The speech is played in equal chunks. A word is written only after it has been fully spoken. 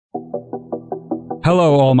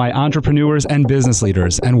Hello, all my entrepreneurs and business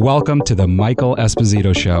leaders, and welcome to the Michael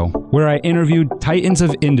Esposito Show, where I interview titans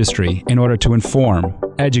of industry in order to inform,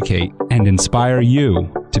 educate, and inspire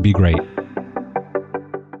you to be great.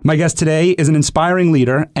 My guest today is an inspiring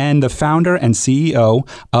leader and the founder and CEO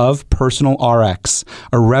of PersonalRX,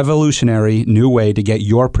 a revolutionary new way to get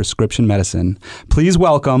your prescription medicine. Please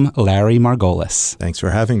welcome Larry Margolis. Thanks for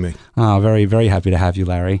having me. Very, very happy to have you,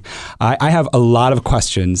 Larry. I have a lot of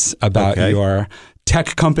questions about your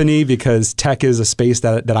tech company, because tech is a space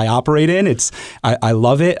that I operate in. I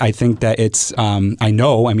love it. I think that it's,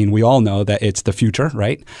 we all know that it's the future,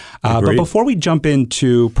 right? But before we jump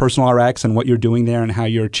into PersonalRX and what you're doing there and how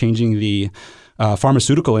you're changing the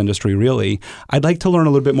pharmaceutical industry, really, I'd like to learn a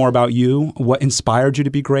little bit more about you, what inspired you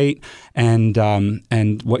to be great, and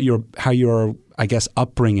how your, I guess,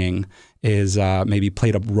 upbringing is maybe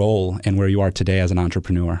played a role in where you are today as an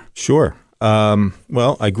entrepreneur. Sure.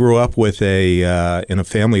 Well, I grew up with in a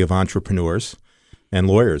family of entrepreneurs and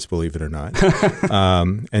lawyers, believe it or not,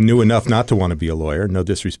 and knew enough not to want to be a lawyer. No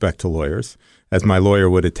disrespect to lawyers. As my lawyer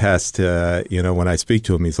would attest, when I speak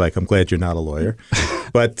to him, he's like, "I'm glad you're not a lawyer."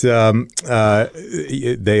 But they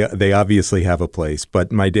obviously have a place.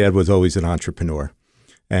 But my dad was always an entrepreneur,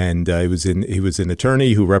 and he was an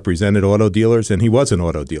attorney who represented auto dealers, and he was an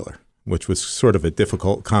auto dealer, which was sort of a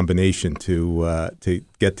difficult combination to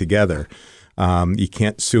get together. You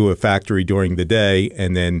can't sue a factory during the day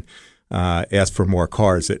and then ask for more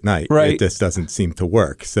cars at night. Right. It just doesn't seem to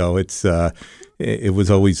work. So it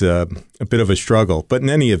was always a bit of a struggle. But in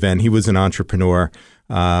any event, he was an entrepreneur,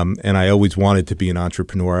 and I always wanted to be an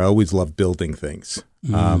entrepreneur. I always loved building things,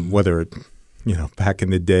 whether back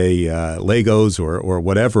in the day, Legos or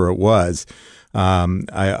whatever it was.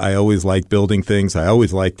 I always liked building things. I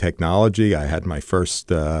always liked technology. I had my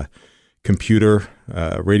first computer,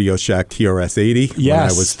 Radio Shack TRS-80 when I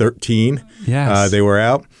was 13. Yes. They were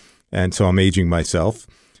out, and so I'm aging myself.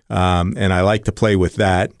 And I like to play with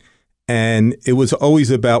that. And it was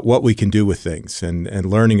always about what we can do with things and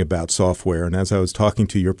learning about software. And as I was talking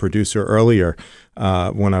to your producer earlier,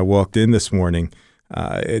 when I walked in this morning,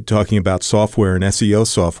 talking about software and SEO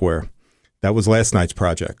software, that was last night's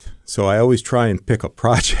project. So I always try and pick a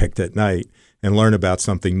project at night and learn about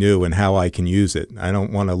something new and how I can use it. I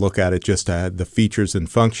don't want to look at it just at the features and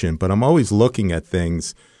function, but I'm always looking at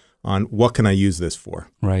things on what can I use this for,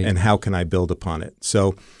 right, and how can I build upon it.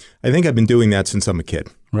 So I think I've been doing that since I'm a kid.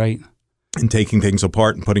 Right. And taking things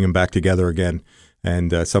apart and putting them back together again.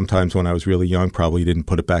 And sometimes when I was really young, probably didn't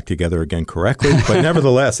put it back together again correctly, but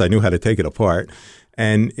nevertheless, I knew how to take it apart.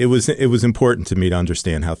 And it was important to me to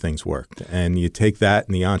understand how things worked. And you take that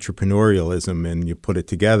and the entrepreneurialism and you put it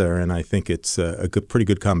together, and I think it's a pretty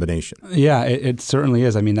good combination. Yeah, it certainly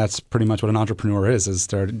is. I mean, that's pretty much what an entrepreneur is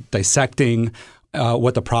they're dissecting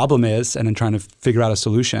what the problem is and then trying to figure out a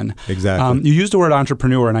solution. Exactly. You used the word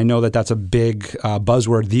entrepreneur, and I know that that's a big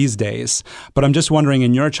buzzword these days. But I'm just wondering,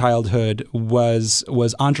 in your childhood, was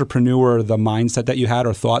entrepreneur the mindset that you had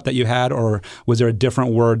or thought that you had, or was there a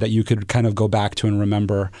different word that you could kind of go back to and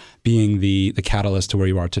remember being the catalyst to where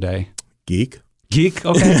you are today? Geek. Geek?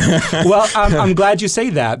 Okay. Well, I'm glad you say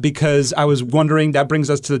that, because I was wondering, that brings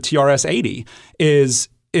us to the TRS-80.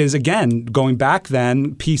 Is again, going back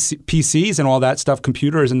then, PCs and all that stuff,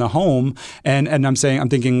 computers in the home, and I'm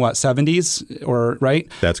thinking what, 70s, or right?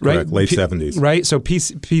 That's correct, right? Late 70s. Right, so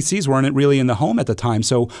PCs weren't really in the home at the time.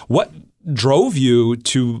 So what drove you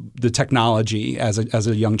to the technology as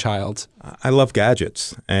a young child? I love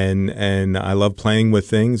gadgets, and I love playing with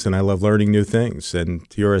things, and I love learning new things. And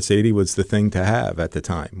TRS-80 was the thing to have at the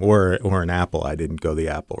time, or an Apple. I didn't go the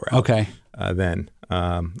Apple route. Okay. Then.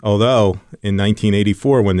 Although in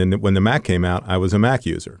 1984, when the Mac came out, I was a Mac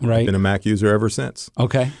user. Right. I've been a Mac user ever since.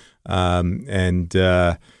 Okay. I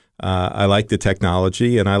like the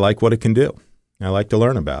technology, and I like what it can do. I like to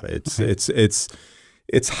learn about it.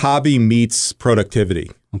 It's hobby meets productivity.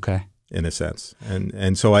 Okay. In a sense,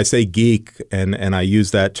 and so I say geek, and I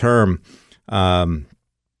use that term.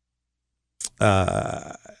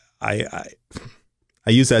 I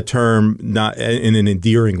use that term not in an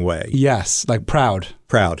endearing way. Yes, like proud.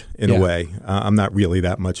 Proud in a way. I'm not really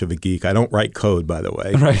that much of a geek. I don't write code, by the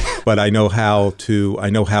way. Right. But I know how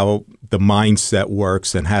the mindset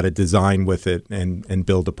works and how to design with it and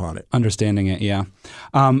build upon it. Understanding it, yeah.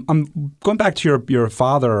 I'm going back to your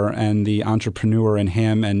father and the entrepreneur in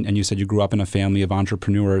him, and you said you grew up in a family of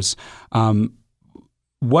entrepreneurs.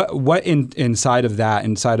 What inside of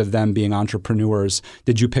them being entrepreneurs,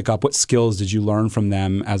 did you pick up? What skills did you learn from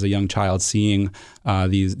them as a young child, seeing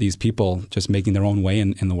these people just making their own way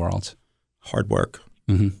in the world? Hard work.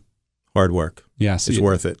 Mm-hmm. Hard work. Yes. It's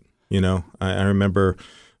worth it. You know, I remember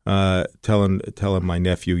telling my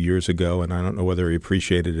nephew years ago, and I don't know whether he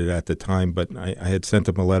appreciated it at the time, but I had sent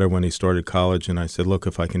him a letter when he started college, and I said, look,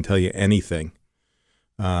 if I can tell you anything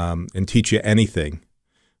and teach you anything,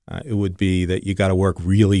 it would be that you got to work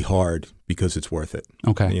really hard because it's worth it.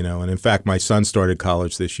 Okay. You know, and in fact, my son started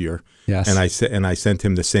college this year. Yes. And I sent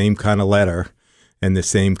him the same kind of letter and the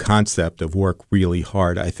same concept of work really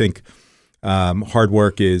hard. I think hard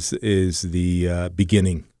work is the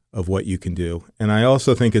beginning of what you can do, and I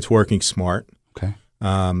also think it's working smart. Okay.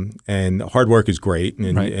 And hard work is great,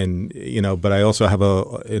 and, right. and you know, but I also have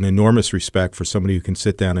an enormous respect for somebody who can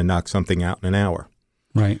sit down and knock something out in an hour.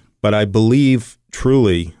 Right. But I believe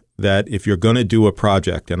truly that if you're going to do a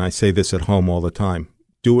project, and I say this at home all the time,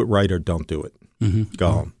 do it right or don't do it. Mm-hmm.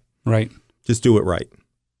 Go home. Right. Just do it right.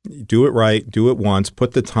 Do it right. Do it once.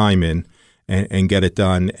 Put the time in, and get it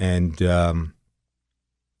done. And don't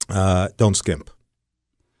skimp.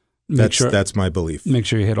 That's my belief. Make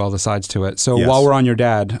sure you hit all the sides to it. So yes. While we're on your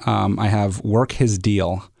dad, I have "work his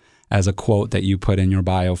deal" as a quote that you put in your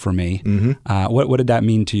bio for me. Mm-hmm. What did that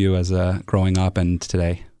mean to you as growing up and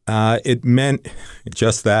today? It meant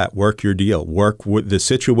just that, work your deal. Work with the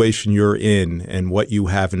situation you're in and what you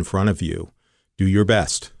have in front of you. Do your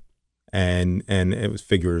best. And it was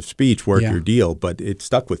figurative speech, work your deal, but it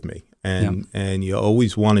stuck with me. And you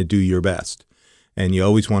always want to do your best. And you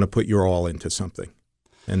always want to put your all into something.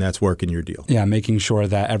 And that's working your deal. Yeah, making sure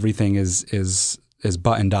that everything is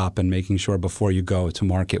buttoned up and making sure before you go to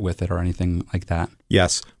market with it or anything like that.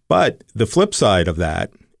 Yes. But the flip side of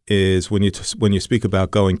that is when you speak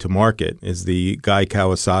about going to market is the Guy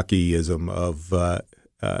Kawasaki-ism of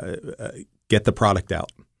get the product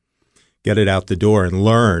out, get it out the door, and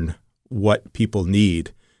learn what people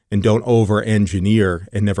need, and don't over-engineer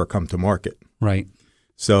and never come to market. Right.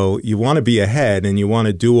 So you want to be ahead, and you want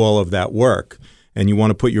to do all of that work, and you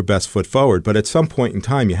want to put your best foot forward. But at some point in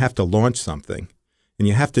time, you have to launch something, and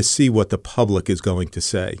you have to see what the public is going to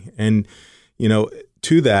say. And you know,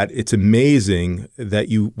 to that, it's amazing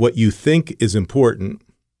that what you think is important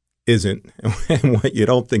isn't, and what you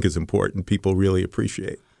don't think is important, people really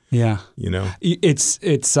appreciate. Yeah, you know,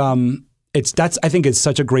 I think it's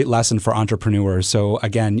such a great lesson for entrepreneurs. So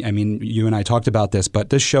again, I mean, you and I talked about this, but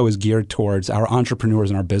this show is geared towards our entrepreneurs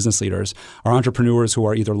and our business leaders, our entrepreneurs who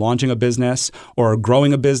are either launching a business or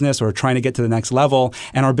growing a business or trying to get to the next level,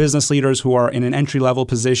 and our business leaders who are in an entry-level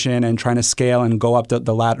position and trying to scale and go up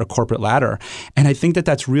the ladder, corporate ladder. And I think that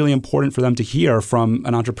that's really important for them to hear from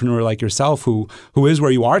an entrepreneur like yourself who is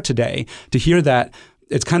where you are today, to hear that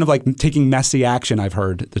it's kind of like taking messy action. I've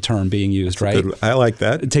heard the term being used, right? I like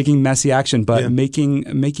that. Taking messy action, but making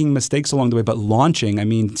mistakes along the way, but launching. I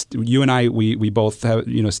mean, you and I, we both have,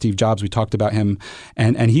 you know, Steve Jobs, we talked about him,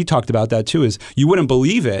 and he talked about that too, is you wouldn't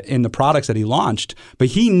believe it in the products that he launched, but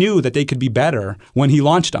he knew that they could be better when he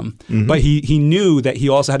launched them. Mm-hmm. But he knew that he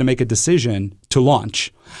also had to make a decision to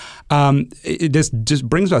launch. This just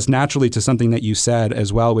brings us naturally to something that you said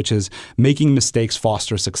as well, which is making mistakes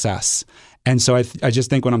foster success. And so I just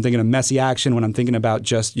think when I'm thinking of messy action, when I'm thinking about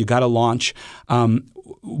just you got to launch,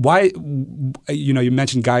 why, you know, you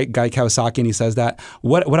mentioned Guy Kawasaki and he says that.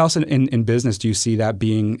 What else in business do you see that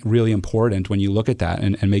being really important when you look at that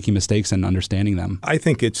and making mistakes and understanding them? I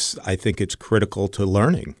think it's critical to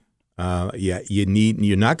learning.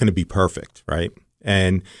 You're not going to be perfect, right?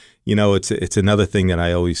 And you know, it's another thing that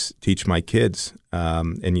I always teach my kids.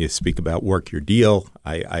 And you speak about work your deal.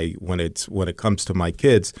 When it comes to my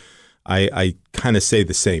kids, I kind of say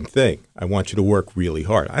the same thing. I want you to work really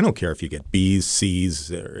hard. I don't care if you get B's,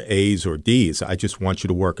 C's, or A's, or D's. I just want you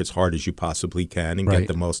to work as hard as you possibly can and get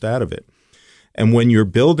the most out of it. And when you're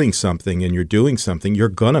building something and you're doing something, you're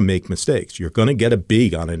going to make mistakes. You're going to get a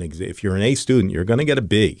B on an exam. If you're an A student, you're going to get a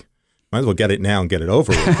B. Might as well get it now and get it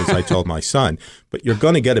over with, as I told my son. But you're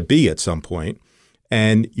going to get a B at some point,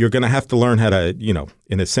 and you're going to have to learn how to, you know,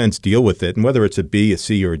 in a sense, deal with it. And whether it's a B, a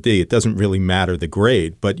C, or a D, it doesn't really matter the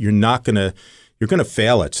grade. But you're going to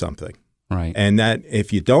fail at something, right? And that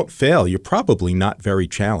if you don't fail, you're probably not very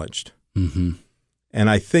challenged. Mm-hmm. And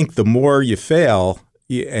I think the more you fail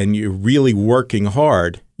and you're really working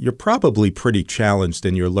hard, you're probably pretty challenged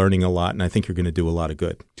and you're learning a lot. And I think you're going to do a lot of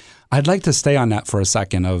good. I'd like to stay on that for a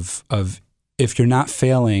second of if you're not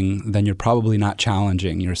failing, then you're probably not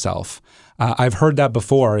challenging yourself. I've heard that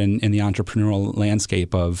before in the entrepreneurial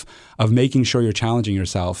landscape of making sure you're challenging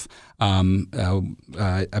yourself.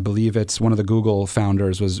 I believe it's one of the Google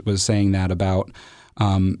founders was saying that about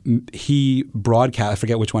he broadcast. I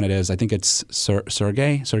forget which one it is. I think it's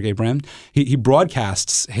Sergey Brin. He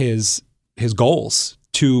broadcasts his goals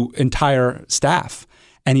to entire staff.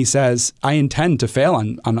 And he says, I intend to fail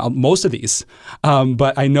on most of these,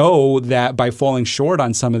 but I know that by falling short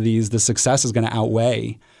on some of these, the success is going to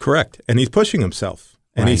outweigh. Correct. And he's pushing himself,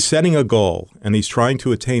 and he's setting a goal, and he's trying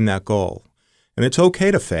to attain that goal. And it's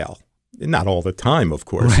okay to fail. Not all the time, of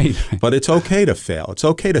course, but it's okay to fail. It's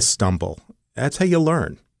okay to stumble. That's how you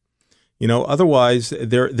learn. You know, otherwise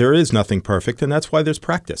there is nothing perfect, and that's why there's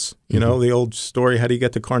practice. You know, the old story, how do you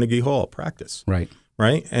get to Carnegie Hall? Practice.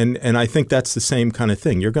 Right? And I think that's the same kind of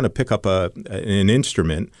thing. You're going to pick up an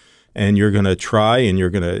instrument, and you're going to try, and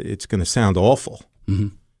it's going to sound awful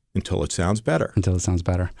until it sounds better.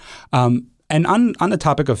 And on the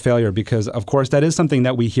topic of failure, because of course that is something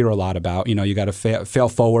that we hear a lot about. You know, you got to fail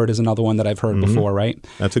forward is another one that I've heard before, right?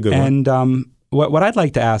 That's a good one. And what I'd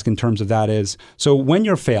like to ask in terms of that is, so when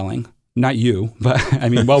you're failing, not you, but I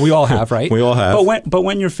mean, well, we all have, right? We all have. But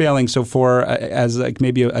when you're failing, so for as like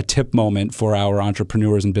maybe a tip moment for our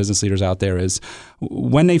entrepreneurs and business leaders out there is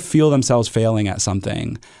when they feel themselves failing at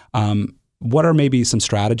something, what are maybe some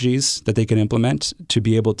strategies that they can implement to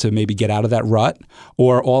be able to maybe get out of that rut?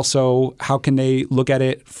 Or also, how can they look at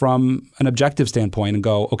it from an objective standpoint and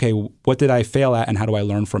go, okay, what did I fail at and how do I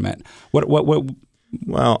learn from it?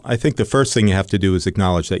 Well, I think the first thing you have to do is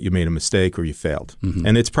acknowledge that you made a mistake or you failed.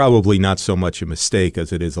 And it's probably not so much a mistake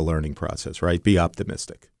as it is a learning process, right? Be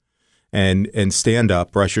optimistic and stand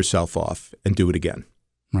up, brush yourself off, and do it again.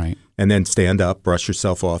 Right. And then stand up, brush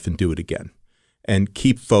yourself off, and do it again. And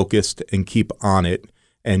keep focused and keep on it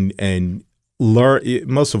and learn.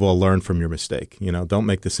 Most of all, learn from your mistake. You know, don't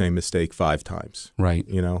make the same mistake 5 times. Right.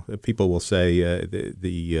 You know, people will say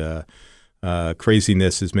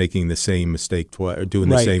craziness is making the same mistake twice, or doing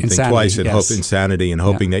the same thing twice, and insanity, and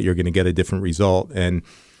hoping that you're going to get a different result. And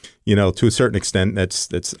you know, to a certain extent,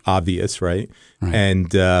 that's obvious, right? And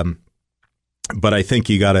but I think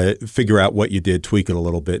you got to figure out what you did, tweak it a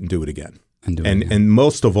little bit, and do it again. And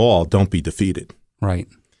most of all, don't be defeated. Right.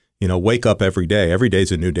 You know, wake up every day. Every day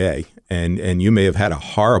is a new day, and you may have had a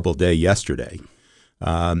horrible day yesterday.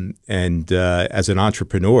 As an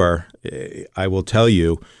entrepreneur, I will tell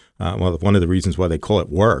you. Well, one of the reasons why they call it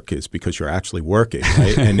work is because you're actually working,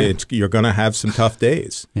 right? And you're going to have some tough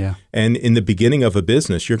days. Yeah. And in the beginning of a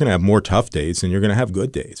business, you're going to have more tough days than you're going to have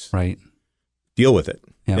good days. Right. Deal with it.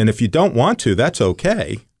 Yep. And if you don't want to, that's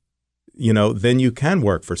okay. You know, then you can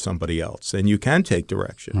work for somebody else and you can take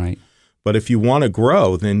direction. Right. But if you want to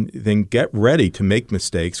grow, then get ready to make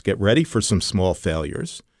mistakes, get ready for some small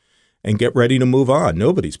failures, and get ready to move on.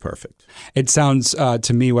 Nobody's perfect. It sounds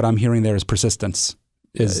to me what I'm hearing there is persistence.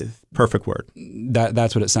 Is perfect word.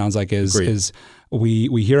 That's what it sounds like. Is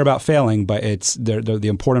we hear about failing, but it's the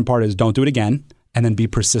important part is don't do it again, and then be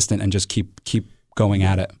persistent and just keep going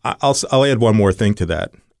at it. I'll add one more thing to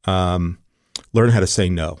that. Learn how to say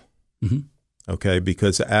no. Okay,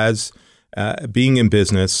 because as being in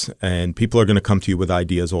business, and people are going to come to you with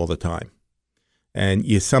ideas all the time, and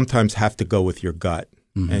you sometimes have to go with your gut,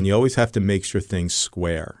 and you always have to make sure things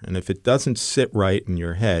square. And if it doesn't sit right in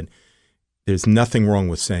your head, there's nothing wrong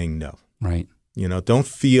with saying no. Right. You know, don't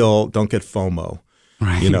get FOMO.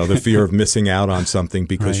 Right. You know, the fear of missing out on something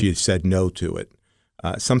because you said no to it.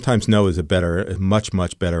 Sometimes no is a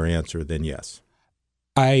much better answer than yes.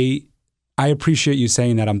 I appreciate you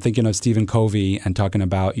saying that. I'm thinking of Stephen Covey and talking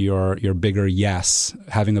about your bigger yes,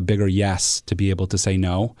 having a bigger yes to be able to say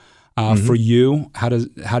no. For you, how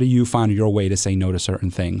do you find your way to say no to certain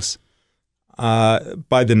things?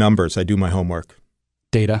 By the numbers. I do my homework.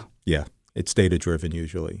 Data. Yeah. It's data-driven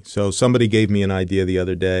usually. So somebody gave me an idea the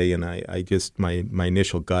other day, and I just my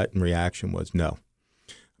initial gut and reaction was no.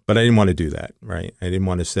 But I didn't want to do that, right? I didn't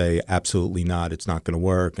want to say absolutely not, it's not going to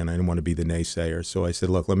work, and I didn't want to be the naysayer. So I said,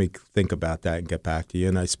 look, let me think about that and get back to you.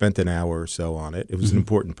 And I spent an hour or so on it. It was an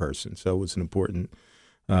important person, so it was an important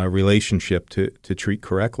relationship to treat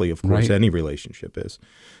correctly. Of course, any relationship is.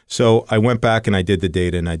 So I went back and I did the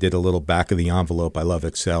data, and I did a little back of the envelope. I love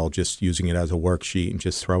Excel, just using it as a worksheet and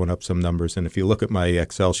just throwing up some numbers. And if you look at my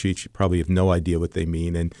Excel sheets, you probably have no idea what they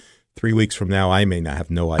mean. And 3 weeks from now, I may not have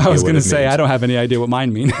no idea. I was going to say, I don't have any idea what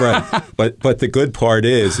mine mean. Right. But the good part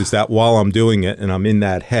is that while I'm doing it and I'm in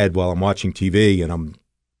that head while I'm watching TV and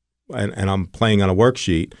I'm playing on a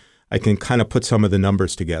worksheet, I can kind of put some of the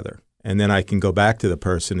numbers together. And then I can go back to the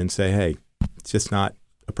person and say, hey, it's just not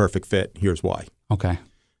a perfect fit. Here's why. Okay.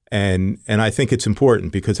 And I think it's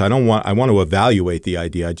important because I want to evaluate the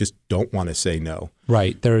idea. I just don't want to say no.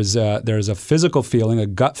 Right. There's a physical feeling, a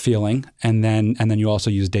gut feeling, and then you also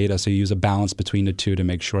use data. So you use a balance between the two to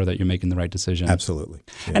make sure that you're making the right decision. Absolutely.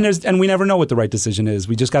 Yeah. And we never know what the right decision is.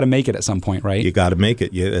 We just got to make it at some point, right? You got to make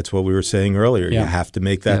it. Yeah, that's what we were saying earlier. Yeah. You have to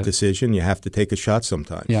make that decision. You have to take a shot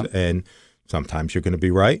sometimes. Yeah. And Sometimes you're going to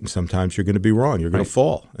be right, and sometimes you're going to be wrong. You're going to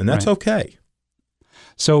fall, and that's okay.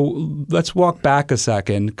 So let's walk back a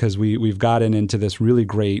second, because we've gotten into this really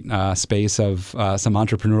great space of some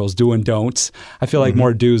entrepreneurial do and don'ts. I feel like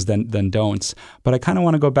more do's than don'ts. But I kind of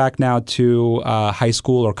want to go back now to high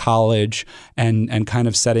school or college and kind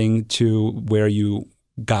of setting to where you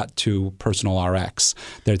got to PersonalRX.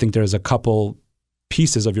 I think there's a couple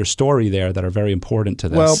pieces of your story there that are very important to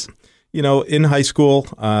this. Well, you know, in high school,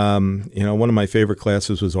 you know, one of my favorite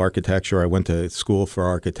classes was architecture. I went to school for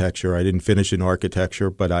architecture. I didn't finish in architecture,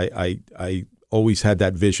 but I always had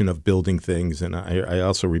that vision of building things. And I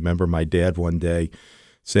also remember my dad one day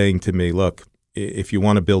saying to me, look, if you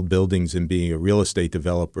want to build buildings and be a real estate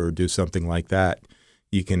developer or do something like that,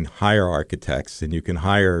 you can hire architects and you can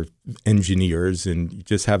hire engineers and you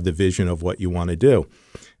just have the vision of what you want to do.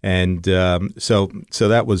 And so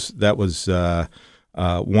that was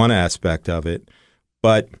one aspect of it,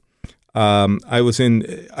 but I was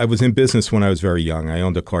in business when I was very young. I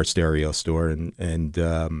owned a car stereo store and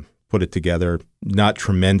put it together. Not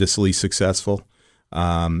tremendously successful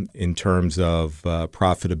in terms of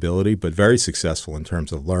profitability, but very successful in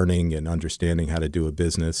terms of learning and understanding how to do a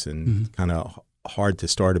business. And kind of hard to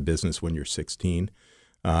start a business when you're 16.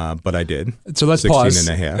 But I did. So let's 16 pause. and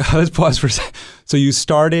a half. Let's pause for a second. So you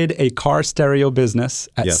started a car stereo business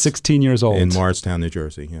at 16 years old. In Morristown, New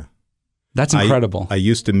Jersey, yeah. That's incredible. I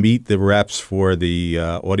used to meet the reps for the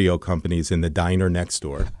audio companies in the diner next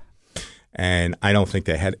door. And I don't think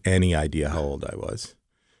they had any idea how old I was.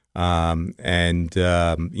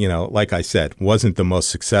 You know, like I said, wasn't the most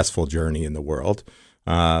successful journey in the world.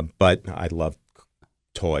 But I loved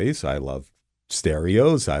toys. I loved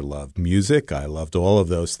stereos. I loved music. I loved all of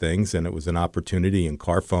those things. And it was an opportunity in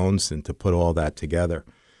car phones and to put all that together.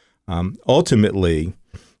 Ultimately,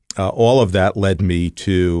 all of that led me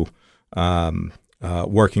to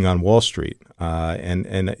working on Wall Street.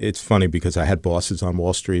 And it's funny because I had bosses on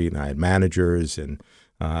Wall Street and I had managers, and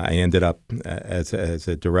I ended up as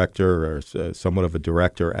a director or somewhat of a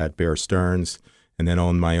director at Bear Stearns, and then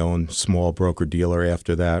owned my own small broker-dealer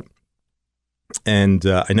after that. And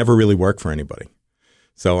I never really worked for anybody.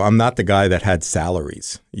 So I'm not the guy that had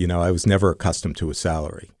salaries. You know, I was never accustomed to a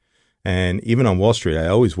salary. And even on Wall Street, I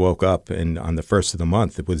always woke up and on the first of the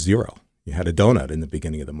month, it was zero. You had a donut in the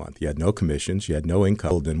beginning of the month. You had no commissions. You had no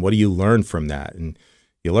income. And what do you learn from that? And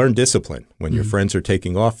you learn discipline. When your friends are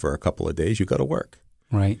taking off for a couple of days, you go to work.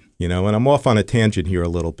 Right. You know, and I'm off on a tangent here a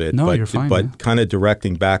little bit. No, but, you're fine. But kind of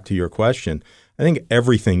directing back to your question, I think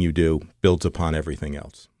everything you do builds upon everything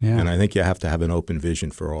else. Yeah. And I think you have to have an open vision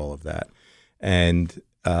for all of that. And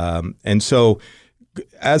so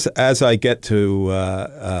as I get to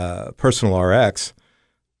PersonalRX,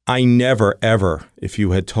 I never, ever, if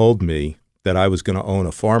you had told me that I was going to own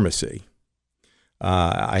a pharmacy,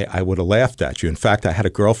 I would have laughed at you. In fact, I had a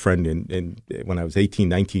girlfriend when I was 18,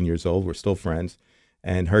 19 years old. We're still friends.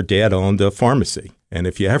 And her dad owned a pharmacy. And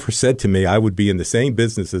if you ever said to me I would be in the same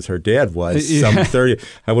business as her dad was, some 30,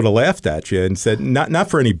 I would have laughed at you and said, not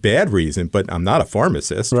for any bad reason, but I'm not a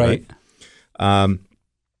pharmacist, right?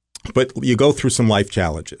 But you go through some life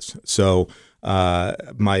challenges. So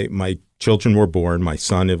my children were born. My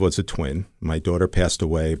son was a twin. My daughter passed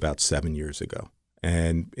away about 7 years ago,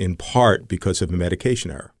 and in part because of a medication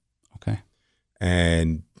error. Okay.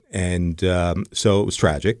 And so it was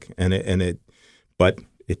tragic, but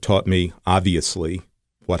it taught me, obviously,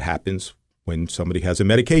 what happens when somebody has a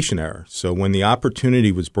medication error. So when the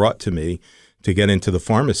opportunity was brought to me to get into the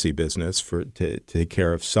pharmacy business to take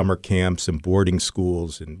care of summer camps and boarding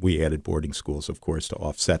schools, and we added boarding schools, of course, to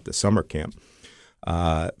offset the summer camp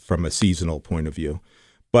from a seasonal point of view.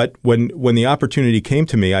 But when the opportunity came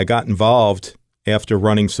to me, I got involved after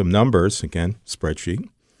running some numbers, again, spreadsheet,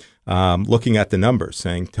 looking at the numbers,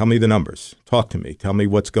 saying, tell me the numbers, talk to me, tell me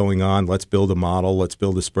what's going on, let's build a model, let's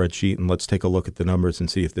build a spreadsheet, and let's take a look at the numbers and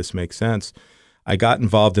see if this makes sense. I got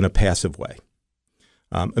involved in a passive way.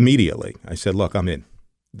 Immediately, I said, look, I'm in.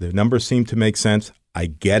 The numbers seem to make sense. I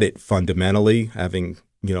get it fundamentally, having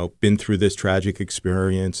been through this tragic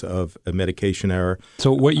experience of a medication error.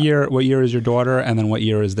 So what year is your daughter, and then what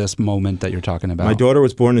year is this moment that you're talking about? My daughter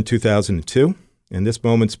was born in 2002. And this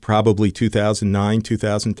moment's probably 2009,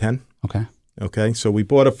 2010. Okay. Okay. So we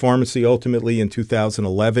bought a pharmacy ultimately in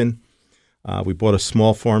 2011. We bought a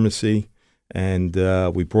small pharmacy, and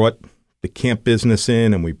we brought the camp business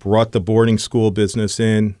in, and we brought the boarding school business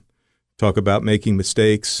in. Talk about making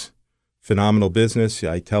mistakes. Phenomenal business.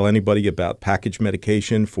 I tell anybody about packaged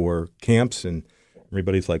medication for camps, and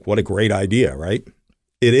everybody's like, what a great idea, right?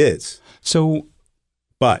 It is. So,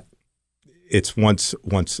 but it's once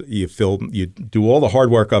you do all the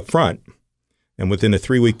hard work up front, And within a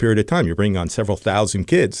 3-week period of time, you're bringing on several thousand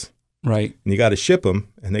kids. Right. And you got to ship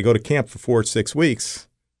them, and they go to camp for 4 or 6 weeks.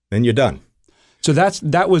 Then you're done. So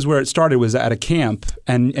that was where it started, was at a camp,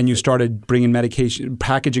 and you started bringing medication,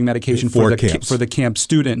 packaging medication for the camp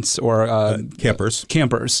students or campers.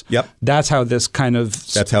 Campers. Yep. That's how this kind of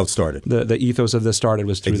That's how it started. The ethos of this started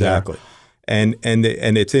was through exactly. And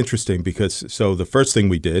it's interesting because so the first thing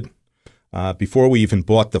we did before we even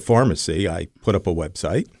bought the pharmacy, I put up a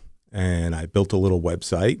website, and I built a little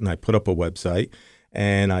website, and I put up a website,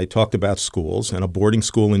 and I talked about schools, and a boarding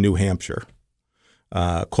school in New Hampshire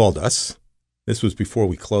called us. This was before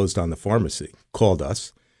we closed on the pharmacy, called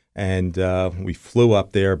us, and we flew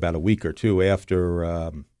up there about a week or two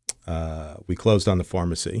after we closed on the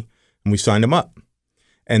pharmacy, and we signed them up.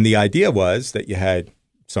 And the idea was that you had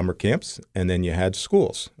summer camps and then you had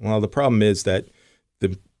schools. Well, the problem is that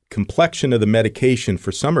the complexion of the medication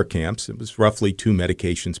for summer camps, it was roughly 2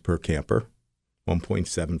 medications per camper,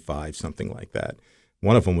 1.75, something like that.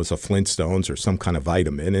 One of them was a Flintstones or some kind of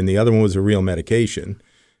vitamin, and the other one was a real medication.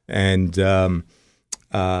 And it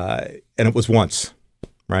was once,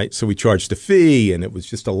 right? So we charged a fee, and it was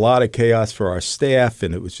just a lot of chaos for our staff,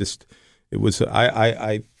 and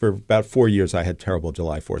I for about 4 years I had terrible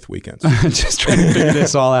July 4th weekends. Just trying to figure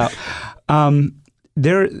this all out. I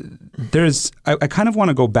kind of want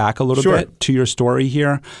to go back a little bit to your story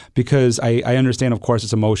here, because I understand, of course,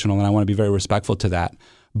 it's emotional, and I want to be very respectful to that.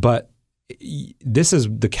 But this is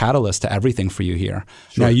the catalyst to everything for you here.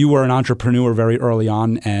 Sure. Now, you were an entrepreneur very early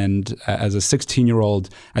on, and as a 16-year-old,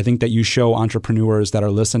 I think that you show entrepreneurs that are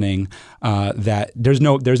listening that there's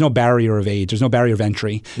no barrier of age, there's no barrier of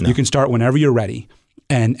entry. No. You can start whenever you're ready.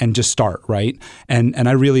 And just start, right? And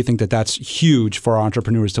I really think that that's huge for our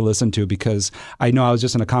entrepreneurs to listen to, because I know I was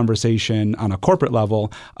just in a conversation on a corporate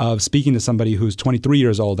level of speaking to somebody who's 23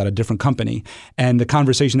 years old at a different company. And the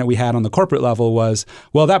conversation that we had on the corporate level was,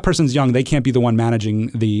 well, that person's young. They can't be the one managing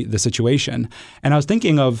the situation. And I was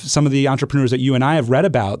thinking of some of the entrepreneurs that you and I have read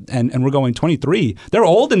about, and we're going 23. They're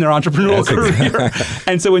old in their entrepreneurial career.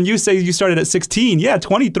 And so when you say you started at 16,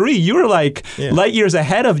 23, you were like light years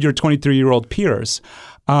ahead of your 23-year-old peers.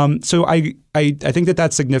 So I think that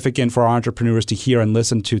that's significant for our entrepreneurs to hear and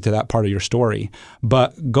listen to that part of your story.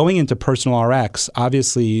 But going into PersonalRX,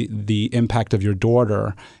 obviously the impact of your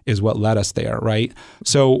daughter is what led us there, right?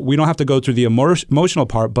 So we don't have to go through the emotional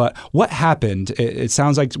part, but what happened? It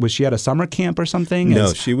sounds like, was she at a summer camp or something?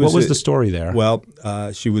 No, she was. What was the story there? Well,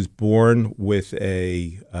 she was born with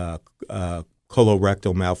a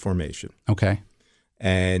colorectal malformation. Okay.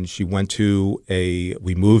 And she went to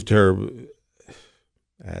we moved her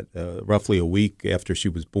at roughly a week after she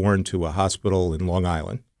was born to a hospital in Long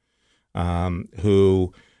Island,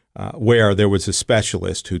 where there was a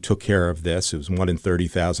specialist who took care of this. It was 1 in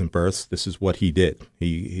 30,000 births. This is what he did.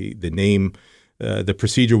 The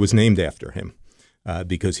procedure was named after him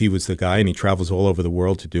because he was the guy, and he travels all over the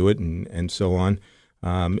world to do it, and so on.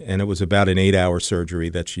 And it was about an 8-hour surgery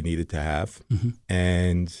that she needed to have. Mm-hmm.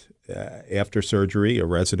 And after surgery, a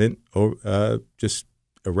resident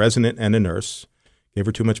and a nurse gave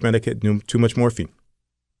her too much morphine.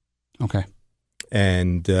 Okay.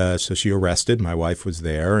 And so she arrested. My wife was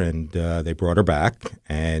there, and they brought her back,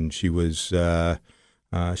 and she was never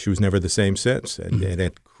the same since. And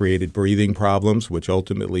it created breathing problems, which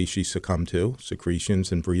ultimately she succumbed to,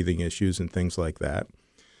 secretions and breathing issues and things like that.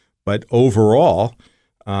 But overall,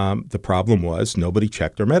 the problem was nobody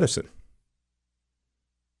checked her medicine.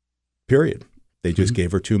 Period. They just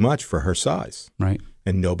gave her too much for her size. Right.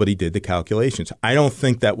 And nobody did the calculations. I don't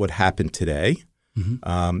think that would happen today.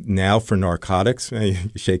 Mm-hmm. Now for narcotics, you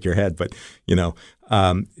shake your head, but now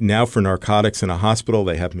for narcotics in a hospital,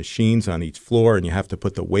 they have machines on each floor, and you have to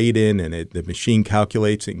put the weight in, and the machine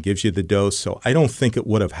calculates it and gives you the dose. So I don't think it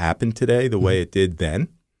would have happened today the way it did then.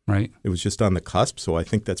 Right. It was just on the cusp. So I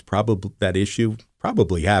think that issue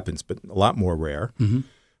probably happens, but a lot more rare. Mm-hmm.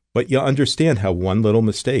 But you understand how one little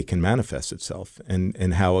mistake can manifest itself,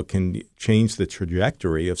 and how it can change the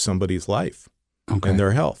trajectory of somebody's life and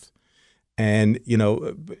their health. And,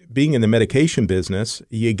 being in the medication business,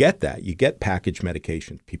 you get that. You get packaged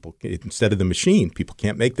medication. People, instead of the machine, people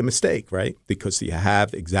can't make the mistake, right? Because you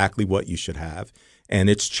have exactly what you should have, and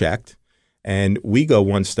it's checked. And we go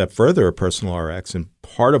one step further at PersonalRX, and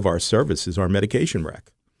part of our service is our medication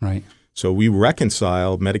rec. Right. So we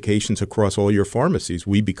reconcile medications across all your pharmacies.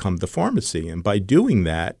 We become the pharmacy. And by doing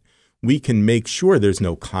that, we can make sure there's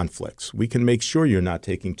no conflicts. We can make sure you're not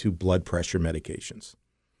taking 2 blood pressure medications.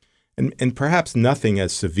 And perhaps nothing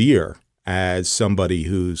as severe as somebody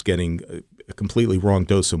who's getting a completely wrong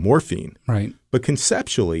dose of morphine. Right. But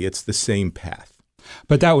conceptually, it's the same path.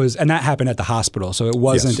 But that happened at the hospital. So it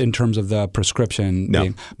wasn't in terms of the prescription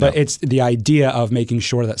but it's the idea of making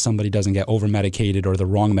sure that somebody doesn't get over medicated or the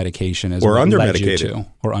wrong medication is or what under led medicated. you to,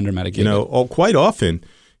 or under medicated. You know, quite often,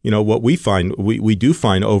 you know, what we find, we do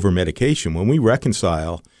find over medication. When we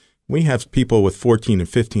reconcile, we have people with 14 and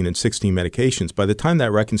 15 and 16 medications. By the time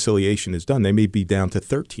that reconciliation is done, they may be down to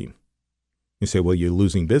 13. You say, well, you're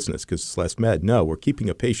losing business because it's less med. No, we're keeping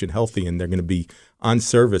a patient healthy, and they're going to be on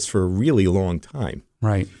service for a really long time.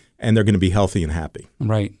 Right. And they're going to be healthy and happy.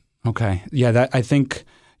 Right. Okay. Yeah, I think,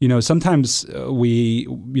 you know, sometimes I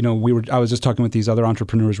was just talking with these other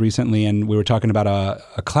entrepreneurs recently, and we were talking about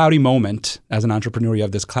a cloudy moment. As an entrepreneur, you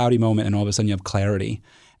have this cloudy moment, and all of a sudden you have clarity.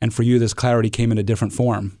 And for you, this clarity came in a different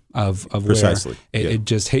form of Precisely. where it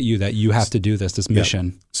just hit you that you have to do this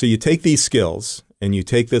mission. So you take these skills and you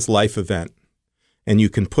take this life event, and you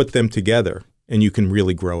can put them together, and you can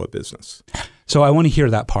really grow a business. So I want to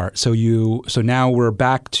hear that part. So now we're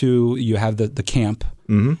back to, you have the camp,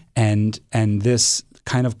 and this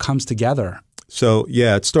kind of comes together. So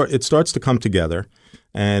yeah, it starts to come together.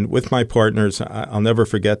 And with my partners, I'll never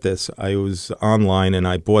forget this. I was online and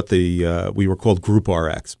I bought we were called Group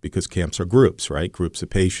RX because camps are groups, right? Groups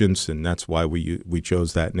of patients, and that's why we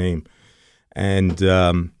chose that name. And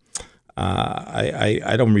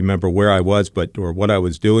I don't remember where I was or what I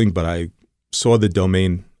was doing, but I saw the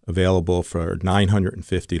domain available for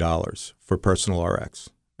 $950 for PersonalRX,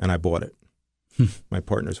 and I bought it. My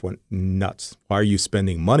partners went nuts. Why are you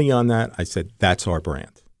spending money on that? I said, that's our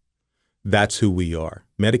brand. That's who we are.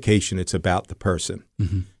 Medication, it's about the person.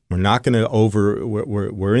 We're not going to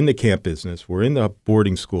we're in the camp business. We're in the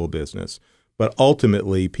boarding school business. But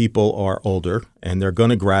ultimately, people are older, and they're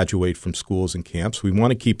going to graduate from schools and camps. We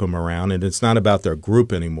want to keep them around, and it's not about their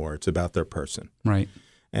group anymore. It's about their person. Right.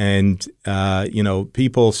 And, you know,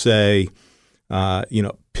 people say, you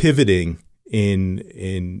know, pivoting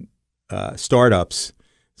in startups,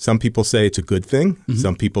 some people say it's a good thing.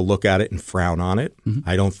 Some people look at it and frown on it.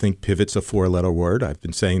 I don't think pivot's a four-letter word. I've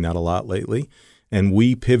been saying that a lot lately. And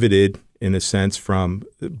we pivoted, in a sense, from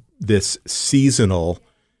this seasonal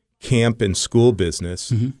camp and school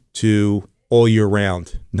business to all year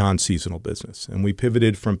round non-seasonal business. And we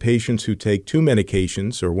pivoted from patients who take 2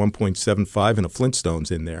 medications or 1.75 and a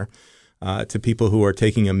Flintstones in there to people who are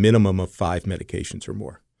taking a minimum of 5 medications or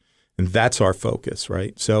more. And that's our focus,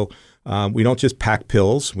 right? So we don't just pack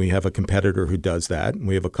pills. We have a competitor who does that. And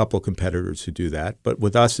we have a couple of competitors who do that. But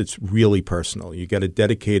with us, it's really personal. You get a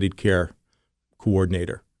dedicated care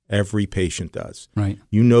coordinator. Every patient does. Right.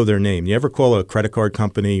 You know their name. You ever call a credit card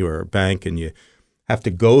company or a bank and you have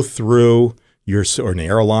to go through or an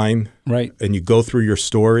airline, right? And you go through your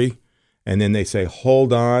story, and then they say,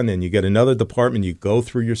 hold on, and you get another department, you go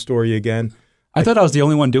through your story again. I thought I was the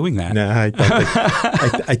only one doing that. No,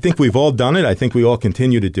 I think we've all done it. I think we all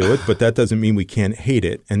continue to do it, but that doesn't mean we can't hate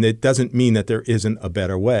it. And it doesn't mean that there isn't a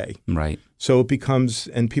better way. Right. So it becomes,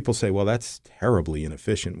 and people say, well, that's terribly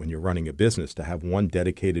inefficient when you're running a business to have one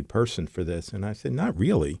dedicated person for this. And I said, not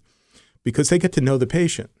really, because they get to know the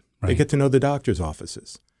patient. Right. They get to know the doctor's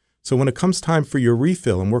offices. So when it comes time for your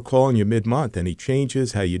refill and we're calling you mid-month, any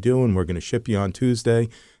changes, how you doing, we're going to ship you on Tuesday.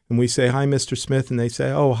 And we say, hi, Mr. Smith. And they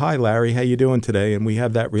say, oh, hi, Larry. How you doing today? And we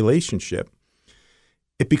have that relationship.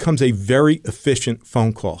 It becomes a very efficient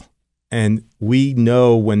phone call. And we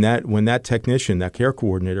know when that technician, that care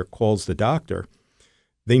coordinator calls the doctor,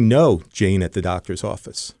 they know Jane at the doctor's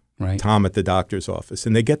office, right. Tom at the doctor's office,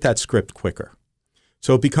 and they get that script quicker.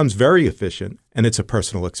 So it becomes very efficient, and it's a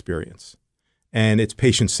personal experience. And it's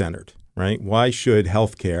patient-centered, right? Why should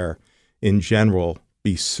healthcare in general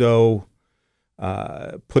be so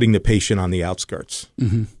putting the patient on the outskirts?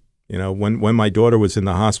 You know, when my daughter was in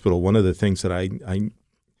the hospital, one of the things that I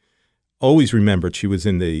always remembered, she was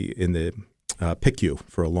in the PICU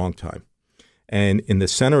for a long time. And in the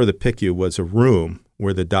center of the PICU was a room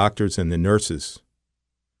where the doctors and the nurses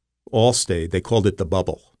all stayed. They called it the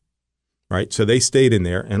bubble, right? So they stayed in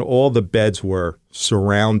there, and all the beds were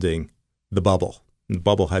surrounding the bubble. And the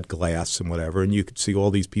bubble had glass and whatever, and you could see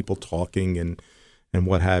all these people talking and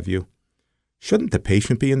what have you. Shouldn't the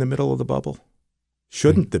patient be in the middle of the bubble?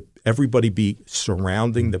 Shouldn't everybody be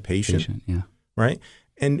surrounding the patient? Yeah. Right?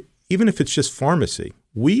 And even if it's just pharmacy,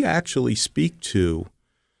 we actually speak to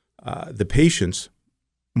the patients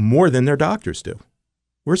more than their doctors do.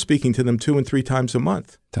 We're speaking to them 2 and 3 times a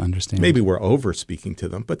month. To understand. Maybe we're over speaking to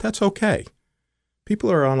them, but that's okay.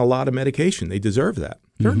 People are on a lot of medication. They deserve that.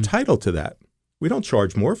 They're entitled to that. We don't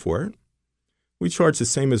charge more for it. We charge the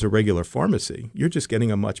same as a regular pharmacy. You're just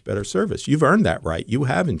getting a much better service. You've earned that right. You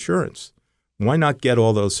have insurance. Why not get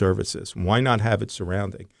all those services? Why not have it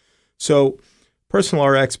surrounding? So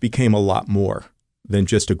PersonalRx became a lot more. than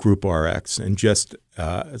just a group RX and just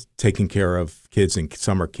taking care of kids in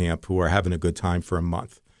summer camp who are having a good time for a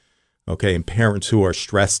month. Okay, and parents who are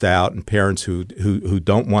stressed out, and parents who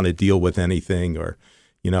don't want to deal with anything, or,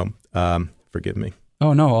 forgive me.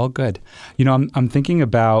 Oh no, all good. I'm thinking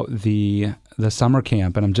about the summer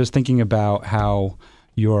camp, and I'm just thinking about how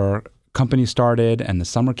your company started and the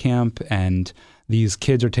summer camp, and these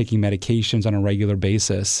kids are taking medications on a regular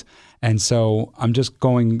basis. And so I'm just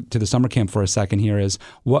going to the summer camp for a second here. Is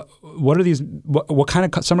what are these? What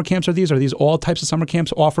kind of summer camps are these? Are these all types of summer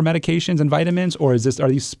camps offer medications and vitamins, or are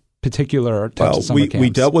these particular types of summer camps? We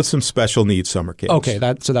dealt with some special needs summer camps. Okay,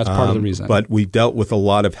 so that's part of the reason. But we dealt with a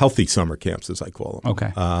lot of healthy summer camps, as I call them.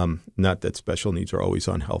 Okay. Not that special needs are always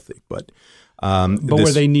unhealthy, but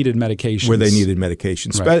where they needed medications. Where they needed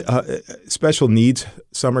medications. Right. Special needs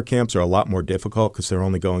summer camps are a lot more difficult because they're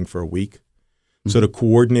only going for a week. So to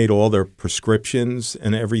coordinate all their prescriptions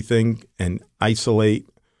and everything and isolate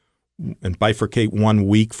and bifurcate 1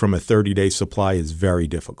 week from a 30-day supply is very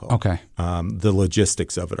difficult. Okay. The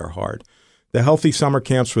logistics of it are hard. The healthy summer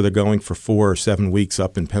camps where they're going for 4 or 7 weeks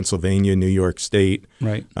up in Pennsylvania, New York State,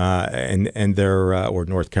 right, and they're or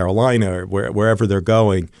North Carolina, or wherever they're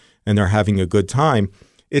going, and they're having a good time,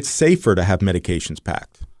 it's safer to have medications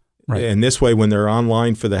packed. Right. And this way, when they're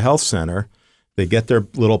online for the health center, they get their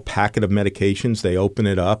little packet of medications, they open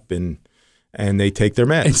it up, and they take their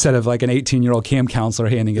meds. Instead of like an 18-year-old camp counselor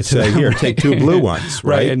handing it to them. Here, right? take 2 blue ones,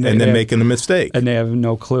 right? And then making a mistake. And they have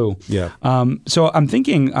no clue. Yeah. So I'm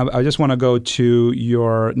thinking, I just want to go to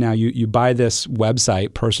you buy this website,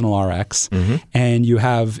 PersonalRX, and you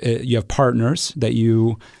have partners that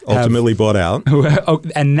you ultimately bought out.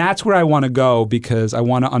 And that's where I want to go, because I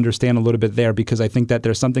want to understand a little bit there, because I think that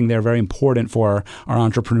there's something there very important for our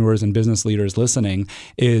entrepreneurs and business leaders listening,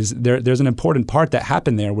 is there's an important part that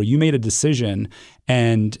happened there where you made a decision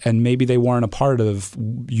and maybe they weren't a part of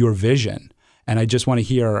your vision. And I just want to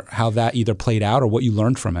hear how that either played out or what you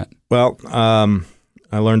learned from it. Well,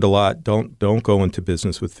 I learned a lot. Don't go into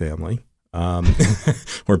business with family,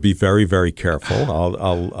 or be very, very careful.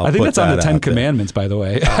 I'll I think that's on the 10 Commandments, by the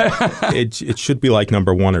way. It should be like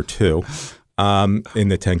number 1 or 2 in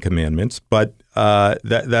the 10 Commandments. But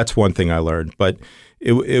that's one thing I learned. But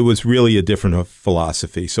it was really a different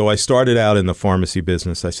philosophy. So I started out in the pharmacy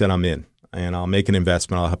business. I said, I'm in. And I'll make an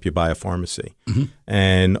investment. I'll help you buy a pharmacy.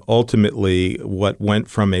 And ultimately, what went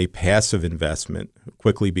from a passive investment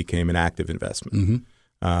quickly became an active investment,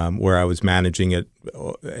 where I was managing it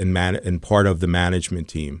and part of the management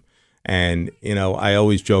team. And, I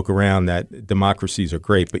always joke around that democracies are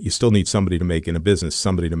great, but you still need somebody to make in a business,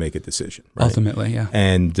 somebody to make a decision. Right? Ultimately, yeah.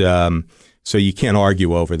 And so you can't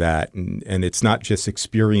argue over that. And it's not just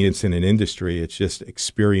experience in an industry. It's just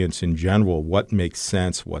experience in general, what makes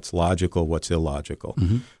sense, what's logical, what's illogical.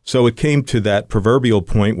 So it came to that proverbial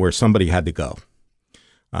point where somebody had to go.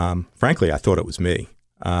 Frankly, I thought it was me.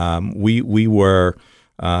 We were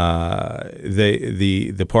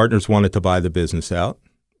the partners wanted to buy the business out.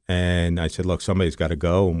 And I said, look, somebody's got to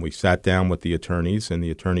go. And we sat down with the attorneys, and the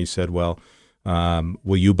attorneys said, well,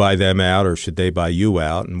 will you buy them out or should they buy you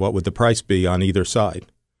out? And what would the price be on either side?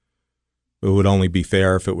 It would only be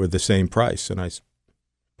fair if it were the same price. And I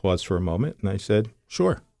paused for a moment and I said,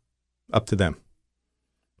 sure, up to them.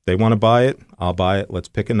 If they want to buy it, I'll buy it. Let's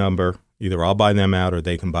pick a number. Either I'll buy them out or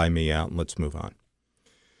they can buy me out, and let's move on.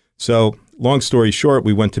 So long story short,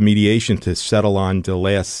 we went to mediation to settle on the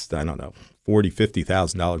last, I don't know, $40,000,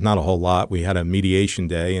 $50,000, not a whole lot. We had a mediation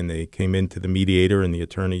day, and they came into the mediator, and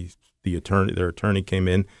their attorney came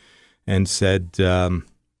in and said,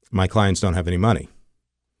 my clients don't have any money.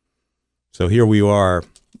 So here we are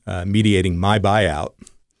mediating my buyout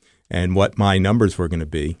and what my numbers were going to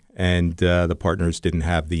be, and the partners didn't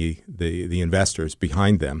have the investors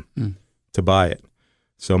behind them to buy it.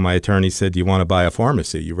 So my attorney said, "Do you want to buy a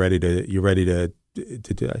pharmacy? You ready to do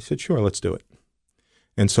it?" I said, "Sure, let's do it."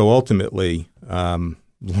 And so ultimately,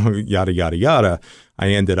 yada yada yada, I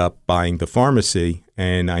ended up buying the pharmacy,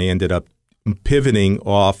 and I ended up pivoting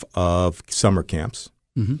off of summer camps.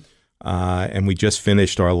 And we just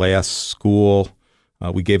finished our last school.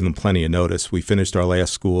 We gave them plenty of notice. We finished our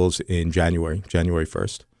last schools in January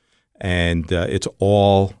 1st. And it's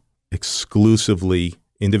all exclusively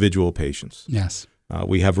individual patients. Yes.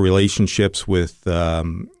 We have relationships with,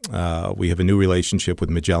 we have a new relationship with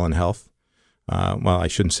Magellan Health. Well, I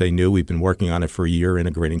shouldn't say new. We've been working on it for a year,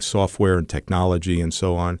 integrating software and technology and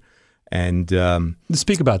so on. And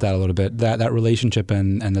speak about that a little bit, that relationship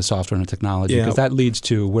and the software and the technology, because that leads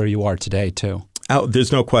to where you are today too.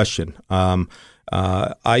 There's no question.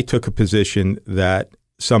 I took a position that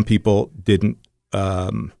some people didn't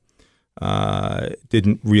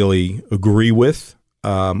didn't really agree with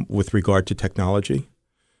regard to technology.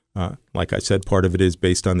 Like I said, part of it is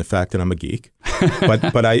based on the fact that I'm a geek,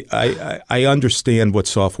 but I understand what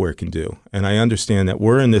software can do, and I understand that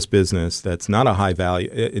we're in this business that's not a high value,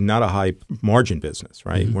 not a high margin business,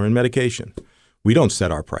 right? Mm-hmm. We're in medication. We don't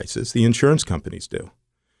set our prices; the insurance companies do,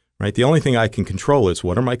 right? The only thing I can control is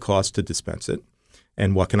what are my costs to dispense it,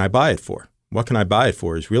 and what can I buy it for. What can I buy it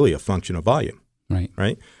for is really a function of volume,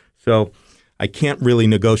 right? So I can't really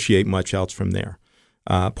negotiate much else from there.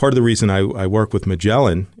 Part of the reason I work with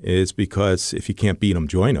Magellan is because if you can't beat them,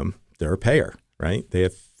 join them. They're a payer, right? They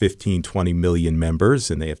have 15, 20 million members,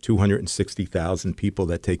 and they have 260,000 people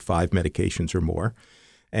that take 5 medications or more.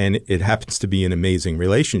 And it happens to be an amazing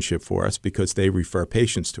relationship for us because they refer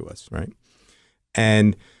patients to us, right?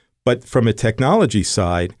 But from a technology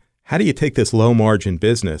side, how do you take this low margin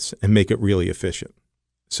business and make it really efficient?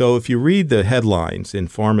 So if you read the headlines in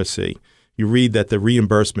pharmacy, you read that the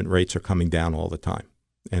reimbursement rates are coming down all the time.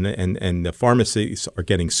 And the pharmacies are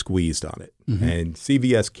getting squeezed on it. Mm-hmm. And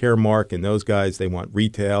CVS, Caremark, and those guys, they want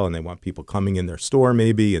retail and they want people coming in their store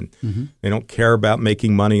maybe, and mm-hmm. they don't care about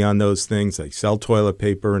making money on those things. They sell toilet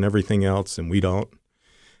paper and everything else, and we don't,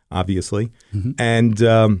 obviously. Mm-hmm.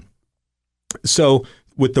 And so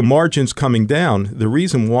with the margins coming down, the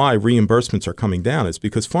reason why reimbursements are coming down is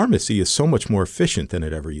because pharmacy is so much more efficient than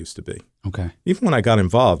it ever used to be. Okay. Even when I got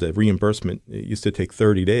involved, a reimbursement, it used to take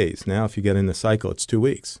 30 days. Now, if you get in the cycle, it's 2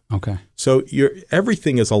 weeks. Okay. So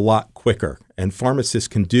everything is a lot quicker, and pharmacists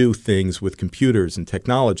can do things with computers and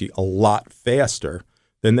technology a lot faster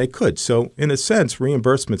than they could. So in a sense,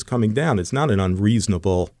 reimbursements coming down is not an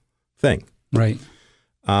unreasonable thing. Right.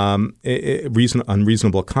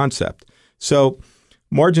 Unreasonable concept. So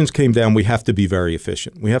margins came down. We have to be very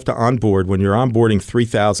efficient. We have to onboard. When you're onboarding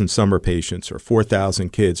 3,000 summer patients or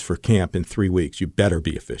 4,000 kids for camp in 3 weeks, you better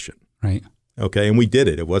be efficient. Right. Okay. And we did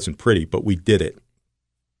it. It wasn't pretty, but we did it.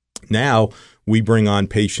 Now we bring on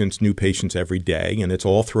new patients every day, and it's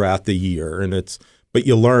all throughout the year. But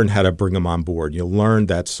you learn how to bring them on board. You learn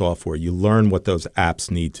that software. You learn what those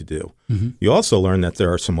apps need to do. Mm-hmm. You also learn that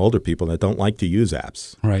there are some older people that don't like to use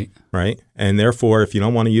apps. Right. Right. And therefore, if you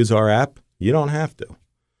don't want to use our app, you don't have to.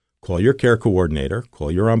 Call your care coordinator,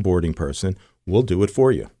 call your onboarding person. We'll do it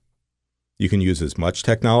for you. You can use as much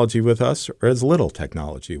technology with us or as little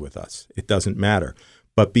technology with us. It doesn't matter.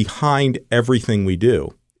 But behind everything we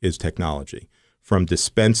do is technology. From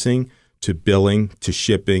dispensing to billing to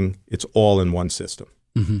shipping, it's all in one system.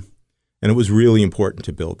 Mm-hmm. And it was really important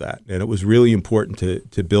to build that. And it was really important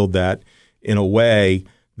to build that in a way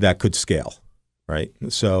that could scale, right?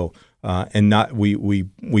 So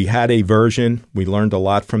we had a version. We learned a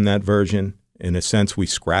lot from that version. In a sense, we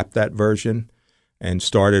scrapped that version and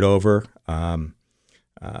started over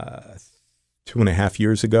 2.5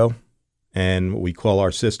 years ago. And we call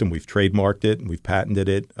our system, we've trademarked it, we've patented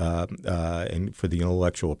it, and for the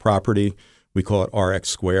intellectual property, we call it RX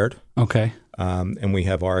Squared. Okay. And we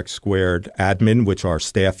have RX Squared Admin, which our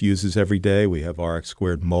staff uses every day. We have RX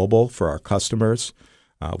Squared Mobile for our customers,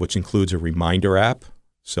 which includes a reminder app.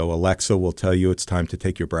 So Alexa will tell you it's time to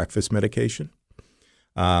take your breakfast medication,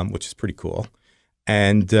 which is pretty cool.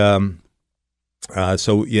 And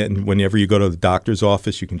whenever you go to the doctor's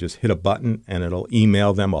office, you can just hit a button and it'll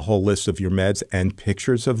email them a whole list of your meds and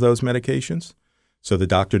pictures of those medications. So the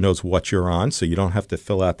doctor knows what you're on. So you don't have to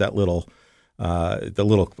fill out that I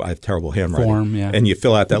have terrible handwriting. Form, yeah. And you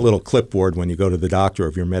fill out that little clipboard when you go to the doctor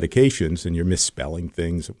of your medications and you're misspelling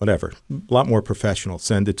things, whatever. A lot more professional.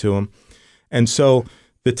 Send it to them. And so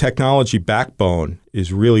the technology backbone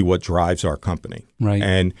is really what drives our company. Right.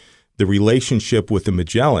 And the relationship with the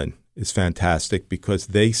Magellan is fantastic because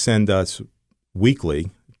they send us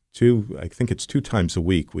weekly, I think it's 2 times a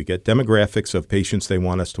week. We get demographics of patients they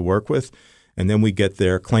want us to work with, and then we get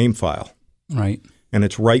their claim file. Right. And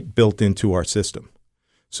it's built into our system.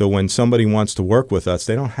 So when somebody wants to work with us,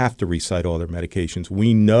 they don't have to recite all their medications.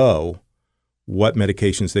 We know what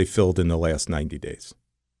medications they filled in the last 90 days,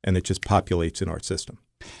 and it just populates in our system.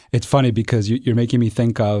 It's funny because you're making me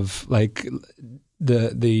think of like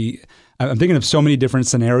I'm thinking of so many different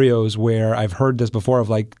scenarios where I've heard this before of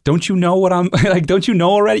like, don't you know what I'm like, don't you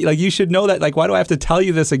know already? Like, you should know that. Like, why do I have to tell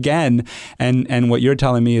you this again? And what you're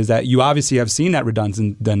telling me is that you obviously have seen that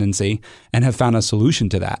redundancy and have found a solution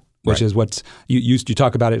to that, which is what you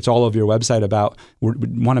talk about. It's all over your website about we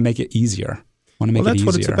want to make it easier. That's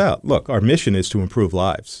what it's about. Look, our mission is to improve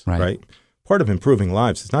lives, right? Part of improving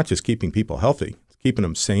lives is not just keeping people healthy. Keeping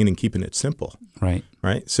them sane and keeping it simple. Right.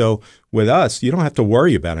 Right. So with us, you don't have to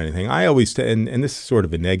worry about anything. I always, and this is sort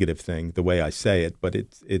of a negative thing, the way I say it, but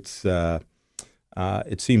it's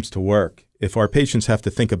it seems to work. If our patients have to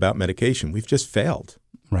think about medication, we've just failed.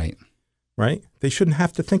 Right. Right? They shouldn't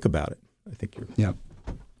have to think about it. I think you're... Yeah.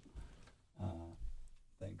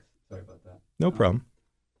 Thanks. Sorry about that. No problem.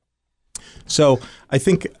 So I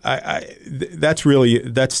think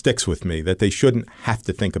that sticks with me, that they shouldn't have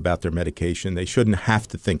to think about their medication. They shouldn't have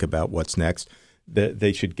to think about what's next.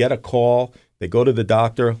 They should get a call. They go to the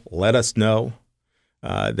doctor, let us know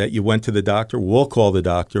that you went to the doctor. We'll call the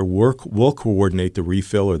doctor. We'll coordinate the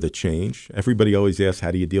refill or the change. Everybody always asks,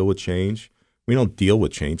 how do you deal with change? We don't deal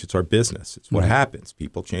with change. It's our business. It's what happens.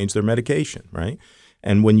 People change their medication, right?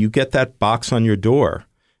 And when you get that box on your door,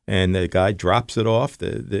 and the guy drops it off,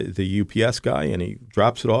 the UPS guy, and he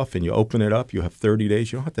drops it off, and you open it up, you have 30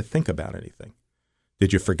 days. You don't have to think about anything.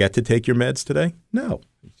 Did you forget to take your meds today? No.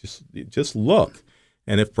 Just look.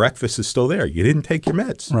 And if breakfast is still there, you didn't take your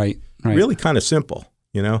meds. Right. Really kind of simple,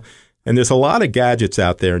 you know. And there's a lot of gadgets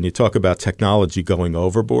out there, and you talk about technology going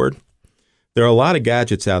overboard. There are a lot of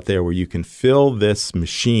gadgets out there where you can fill this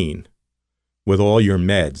machine with all your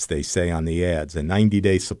meds, they say on the ads, a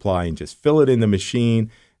 90-day supply, and just fill it in the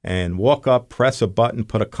machine and walk up, press a button,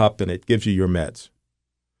 put a cup, and it gives you your meds.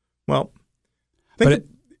 Well,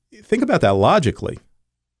 think about that logically.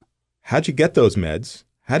 How'd you get those meds?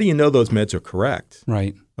 How do you know those meds are correct?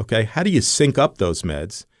 Right. Okay. How do you sync up those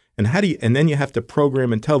meds? And then you have to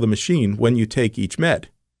program and tell the machine when you take each med.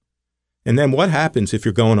 And then what happens if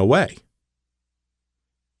you're going away?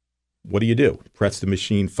 What do? Press the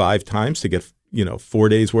machine 5 times to get 4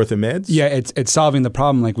 days worth of meds? Yeah, it's solving the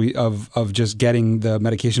problem of just getting the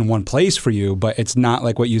medication in one place for you, but it's not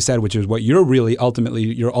like what you said, which is what you're really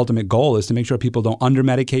your ultimate goal is to make sure people don't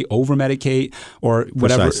under-medicate, over-medicate, or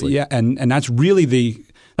whatever. Precisely. Yeah, and that's really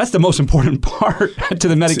that's the most important part to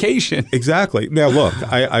the medication. Exactly. Now, look,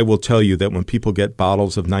 I will tell you that when people get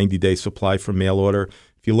bottles of 90-day supply from mail order,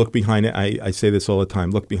 if you look behind it, I say this all the time,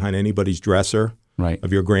 look behind anybody's dresser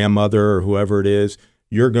of your grandmother or whoever it is,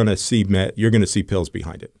 you're going to see pills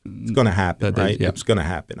behind it. It's going to happen, right? Yep. It's going to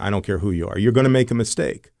happen. I don't care who you are. You're going to make a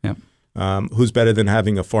mistake. Yep. Who's better than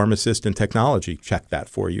having a pharmacist in technology check that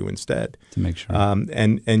for you instead? To make sure.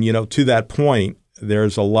 And to that point,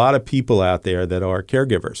 there's a lot of people out there that are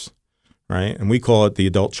caregivers, right? And we call it the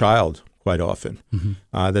adult child quite often.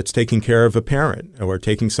 That's taking care of a parent, or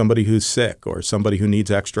taking somebody who's sick, or somebody who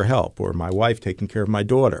needs extra help, or my wife taking care of my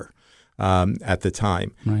daughter at the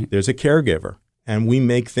time. Right. There's a caregiver. And we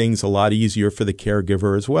make things a lot easier for the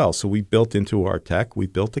caregiver as well. So we built into our tech, we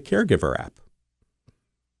built a caregiver app.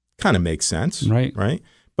 Kind of makes sense, right?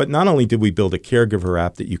 But not only did we build a caregiver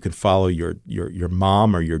app that you can follow your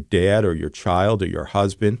mom or your dad or your child or your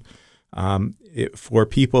husband. For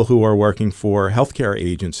people who are working for healthcare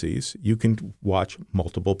agencies, you can watch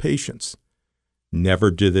multiple patients. Never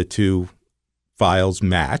do the 2 files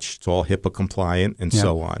match. It's all HIPAA compliant and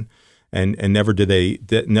so on. And never do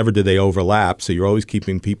they overlap. So you're always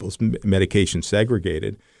keeping people's medication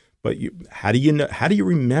segregated. But how do you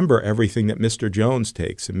remember everything that Mr. Jones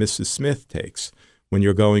takes and Mrs. Smith takes when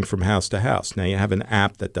you're going from house to house? Now you have an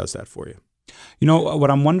app that does that for you. You know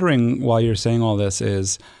what I'm wondering while you're saying all this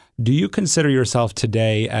is, do you consider yourself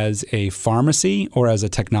today as a pharmacy or as a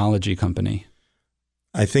technology company?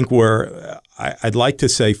 I think I'd like to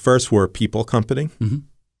say first we're a people company.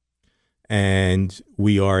 And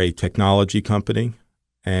we are a technology company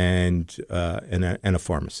and a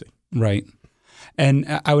pharmacy. Right.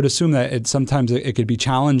 And I would assume that sometimes it could be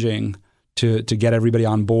challenging to get everybody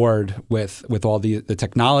on board with all the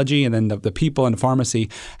technology and then the people in the pharmacy.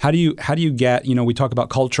 How do you get, we talk about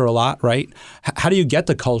culture a lot, right? How do you get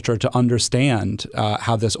the culture to understand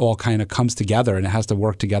how this all kind of comes together and it has to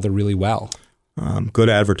work together really well? Good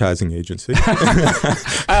advertising agency.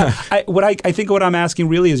 I think what I'm asking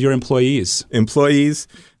really is your employees. Employees,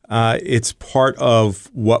 it's part of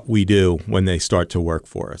what we do when they start to work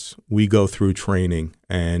for us. We go through training,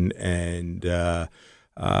 and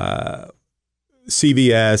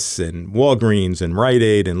CVS and Walgreens and Rite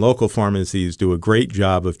Aid and local pharmacies do a great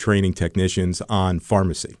job of training technicians on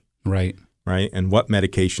pharmacy. Right. And what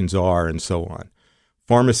medications are and so on.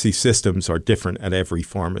 Pharmacy systems are different at every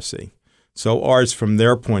pharmacy. So ours, from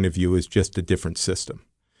their point of view, is just a different system.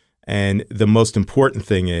 And the most important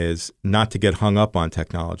thing is not to get hung up on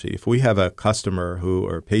technology. If we have a customer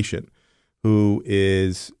or a patient who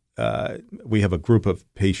is, we have a group of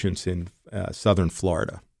patients in southern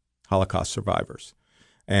Florida, Holocaust survivors,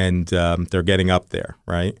 and they're getting up there,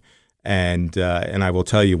 right? And I will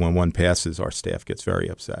tell you, when one passes, our staff gets very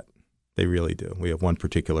upset. They really do. We have one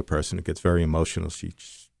particular person who gets very emotional. She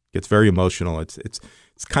Gets very emotional. It's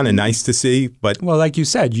kind of nice to see, but well, like you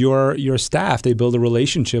said, your staff, they build a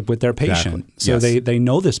relationship with their patient, so they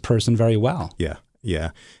know this person very well. Yeah,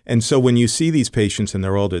 yeah. And so when you see these patients and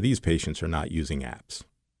they're older, these patients are not using apps.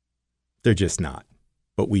 They're just not,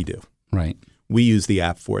 but we do. Right. We use the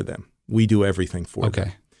app for them. We do everything for them.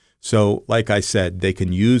 Okay. So, like I said, they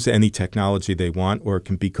can use any technology they want, or it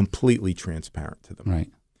can be completely transparent to them.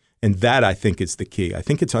 Right. And that, I think, is the key. I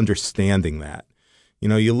think it's understanding that. You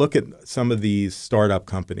know, you look at some of these startup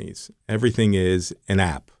companies, everything is an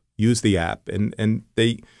app. Use the app. And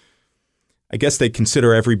I guess they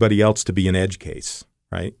consider everybody else to be an edge case,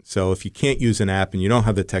 right? So if you can't use an app and you don't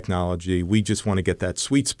have the technology, we just want to get that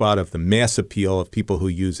sweet spot of the mass appeal of people who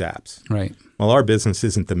use apps. Right. Well, our business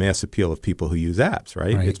isn't the mass appeal of people who use apps,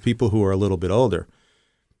 right? It's people who are a little bit older.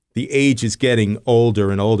 The age is getting older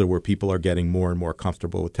and older where people are getting more and more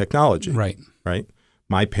comfortable with technology. Right. Right.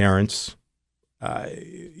 My parents,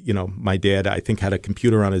 my dad, I think, had a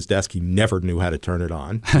computer on his desk. He never knew how to turn it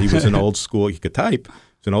on. He was an old school. He could type. He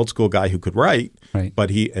was an old school guy who could write, but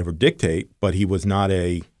he ever dictate. But he was not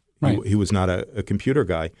a he was not a computer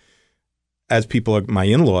guy. As my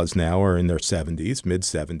in-laws now are in their 70s, mid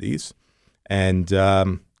 70s, and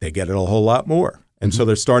they get it a whole lot more. And so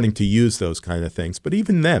they're starting to use those kind of things. But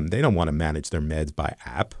even them, they don't want to manage their meds by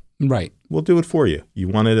app. Right. We'll do it for you. You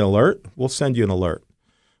want an alert? We'll send you an alert.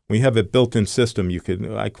 We have a built-in system.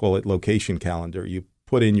 I call it location calendar. You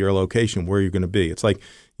put in your location where you're going to be. It's like,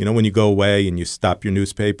 when you go away and you stop your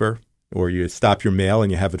newspaper or you stop your mail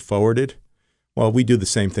and you have it forwarded. Well, we do the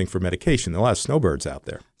same thing for medication. There are a lot of snowbirds out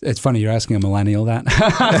there. It's funny you're asking a millennial that.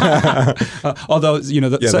 Although,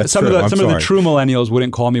 some of the true millennials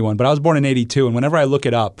wouldn't call me one, but I was born in '82, and whenever I look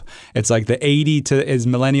it up, it's like the 80 is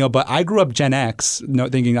millennial, but I grew up Gen X,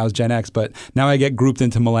 thinking I was Gen X, but now I get grouped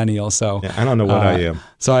into millennial. So I don't know what I am.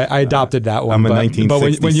 So I adopted that one. I'm a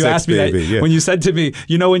 1966 but when you asked me that, when you said to me,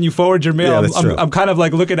 when you forward your mail, I'm kind of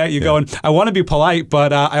like looking at you going, I want to be polite,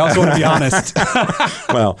 but I also want to be honest.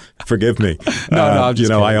 Well, forgive me. No, I'm just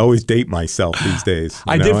kidding. I always date myself these days.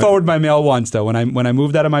 I did forward my mail once, though. When I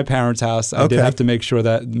moved out of my parents' house, I did have to make sure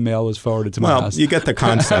that mail was forwarded to my house. Well, you get the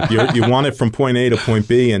concept. You want it from point A to point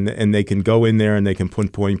B, and they can go in there and they can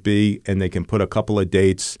put point B, and they can put a couple of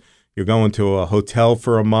dates. You're going to a hotel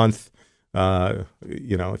for a month.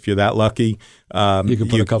 If you're that lucky, you can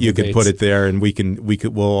put a couple you can put it there, and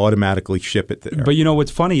we'll automatically ship it there. But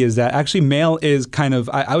what's funny is that actually mail is kind of,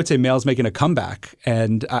 I would say mail is making a comeback,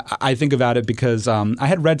 and I think about it because I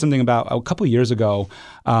had read something about a couple of years ago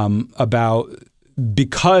about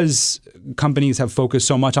because companies have focused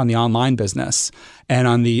so much on the online business and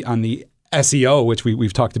on the SEO, which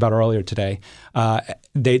we've talked about earlier today,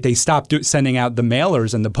 they stopped sending out the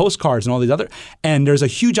mailers and the postcards and all these other, and there's a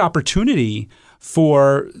huge opportunity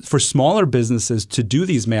for smaller businesses to do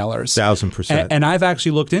these mailers. 1,000%. And I've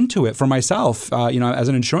actually looked into it for myself, as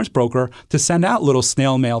an insurance broker, to send out little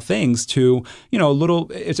snail mail things to,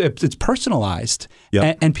 it's personalized,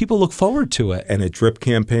 and people look forward to it. And a drip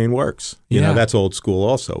campaign works. That's old school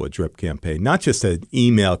also, a drip campaign. Not just an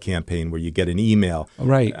email campaign where you get an email.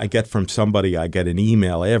 Right. I get an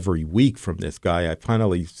email every week from this guy. I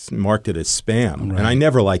finally marked it as spam. Right. And I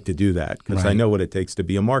never like to do that because I know what it takes to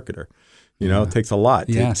be a marketer. It takes a lot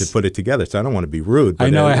to put it together. So I don't want to be rude. But I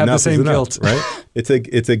know I have the same guilt. Right? It's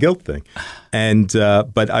a guilt thing. And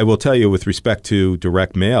but I will tell you, with respect to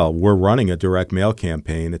direct mail, we're running a direct mail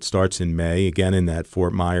campaign. It starts in May, again in that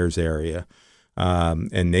Fort Myers area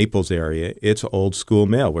and Naples area. It's old school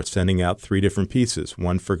mail. We're sending out 3 different pieces.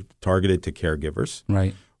 One targeted to caregivers.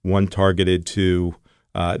 Right. One targeted to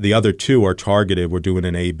the other 2 are targeted. We're doing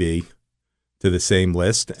an A/B to the same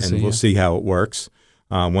list, and we'll see how it works.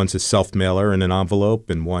 One's a self-mailer in an envelope,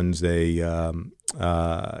 and one's a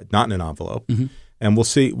not in an envelope. Mm-hmm. And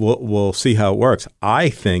we'll see how it works. I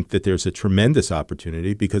think that there's a tremendous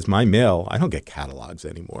opportunity because my mail, I don't get catalogs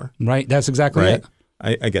anymore. Right. That's exactly it.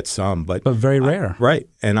 I get some, but very rare. Right.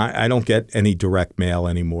 And I don't get any direct mail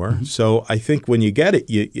anymore. Mm-hmm. So I think when you get it,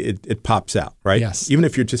 it pops out, right? Yes. Even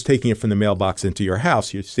if you're just taking it from the mailbox into your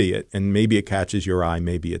house, you see it, and maybe it catches your eye,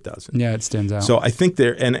 maybe it doesn't. Yeah, it stands out. So I think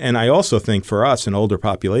and I also think for us, an older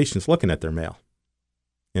population is looking at their mail.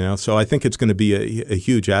 So I think it's going to be a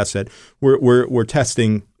huge asset. We're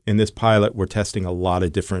testing in this pilot. We're testing a lot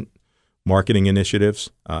of different marketing initiatives,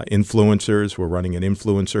 influencers. We're running an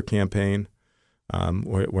influencer campaign.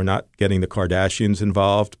 We're not getting the Kardashians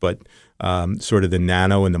involved, but sort of the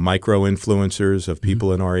nano and the micro influencers of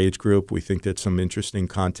people in our age group. We think there's some interesting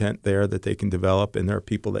content there that they can develop, and there are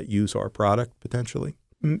people that use our product potentially.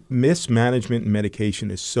 Mismanagement in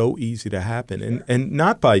medication is so easy to happen, and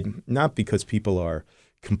not because people are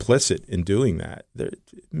complicit in doing that.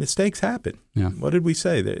 Mistakes happen. Yeah. What did we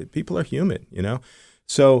say? People are human, you know?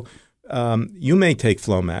 So you may take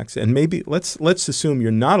Flomax, and maybe let's assume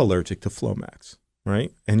you're not allergic to Flomax,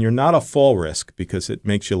 right? And you're not a fall risk because it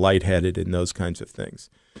makes you lightheaded and those kinds of things.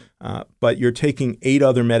 But you're taking 8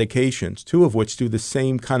 other medications, 2 of which do the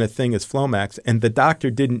same kind of thing as Flomax, and the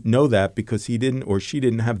doctor didn't know that because he didn't or she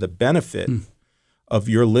didn't have the benefit of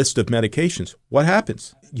your list of medications. What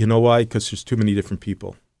happens? You know why? Because there's too many different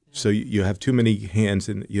people. So you have too many hands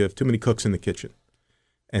and you have too many cooks in the kitchen.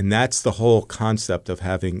 And that's the whole concept of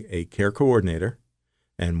having a care coordinator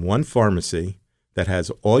and one pharmacy that has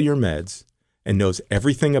all your meds and knows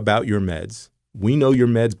everything about your meds. We know your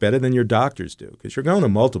meds better than your doctors do because you're going to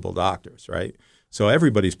multiple doctors, right? So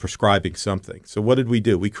everybody's prescribing something. So what did we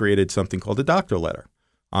do? We created something called a doctor letter.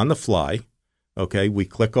 On the fly, okay, we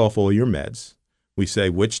click off all your meds. We say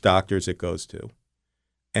which doctors it goes to,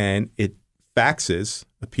 and it faxes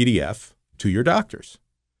a PDF to your doctors.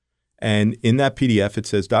 And in that PDF, it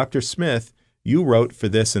says, Dr. Smith, you wrote for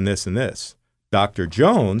this and this and this. Dr.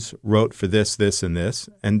 Jones wrote for this, this, and this.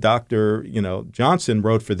 And Dr. Johnson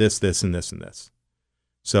wrote for this, this, and this, and this.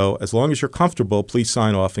 So as long as you're comfortable, please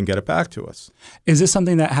sign off and get it back to us. Is this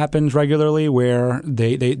something that happens regularly where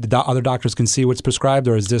the other doctors can see what's prescribed,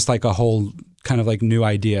 or is this like a whole kind of like new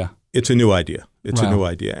idea? It's a new idea. It's a new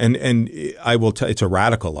idea. And I will tell it's a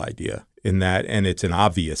radical idea in that, and it's an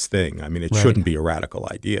obvious thing. I mean, it shouldn't be a radical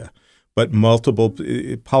idea. But multiple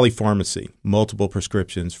polypharmacy, multiple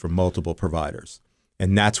prescriptions from multiple providers.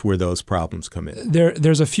 And that's where those problems come in.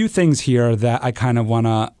 There's a few things here that I kind of want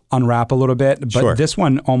to unwrap a little bit. But this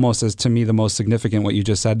one almost is, to me, the most significant, what you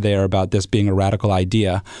just said there about this being a radical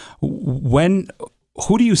idea.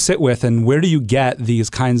 Who do you sit with and where do you get these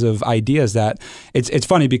kinds of ideas that it's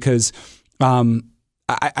funny because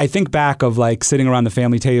I think back of like sitting around the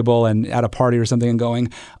family table and at a party or something and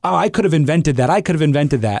going, oh, I could have invented that. I could have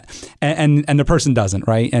invented that. And the person doesn't,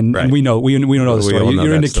 right? And we know the story.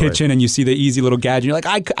 You're in the kitchen and you see the easy little gadget. You're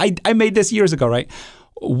like, I made this years ago, right?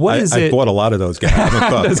 What is it? I bought a lot of those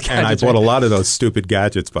gadgets. And I bought a lot of those stupid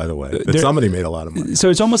gadgets, by the way. But somebody made a lot of money. So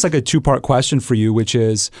it's almost like a 2-part question for you, which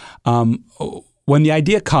is when the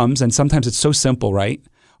idea comes, and sometimes it's so simple, right?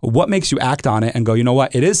 What makes you act on it and go, you know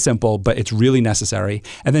what, it is simple, but it's really necessary?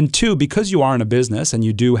 And then 2, because you are in a business and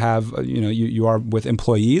you do have, you are with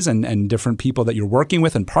employees and different people that you're working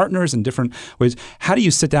with and partners in different ways, how do you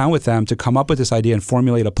sit down with them to come up with this idea and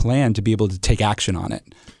formulate a plan to be able to take action on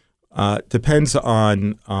it? Depends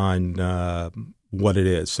on what it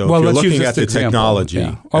is. So if you're looking at the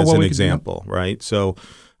technology as an example, right? So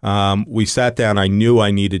we sat down. I knew I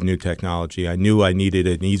needed new technology. I knew I needed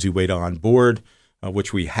an easy way to onboard,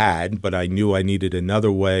 which we had, but I knew I needed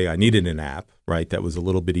another way. I needed an app, right, that was a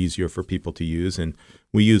little bit easier for people to use. And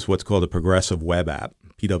we use what's called a progressive web app,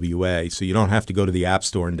 PWA. So you don't have to go to the App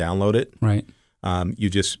Store and download it. Right.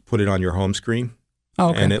 You just put it on your home screen.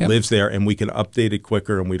 Oh, okay. And it lives there, and we can update it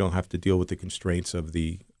quicker, and we don't have to deal with the constraints of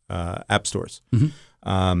the app stores.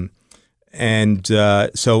 Mm-hmm.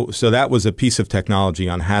 So that was a piece of technology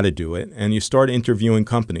on how to do it. And you start interviewing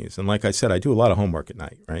companies. And like I said, I do a lot of homework at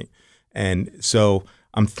night, right? And so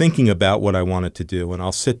I'm thinking about what I wanted to do, and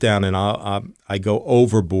I'll sit down and I go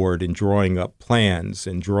overboard in drawing up plans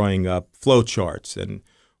and drawing up flowcharts and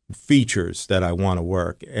features that I want to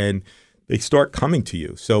work. And they start coming to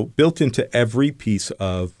you. So built into every piece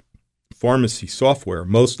of pharmacy software,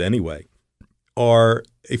 most anyway, are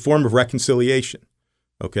a form of reconciliation,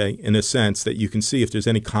 okay, in a sense that you can see if there's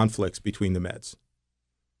any conflicts between the meds.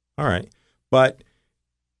 All right. But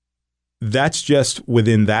that's just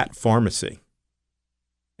within that pharmacy.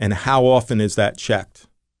 And how often is that checked?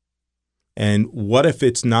 And what if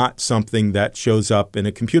it's not something that shows up in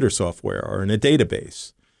a computer software or in a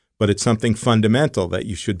database, but it's something fundamental that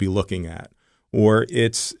you should be looking at? Or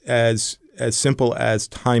it's as simple as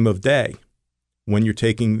time of day, when you're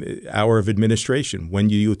taking the hour of administration, when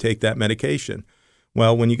you take that medication.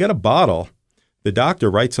 Well, when you get a bottle, the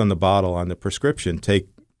doctor writes on the bottle, on the prescription, take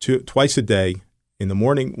twice a day, in the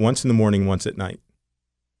morning, once at night.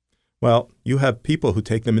 Well, you have people who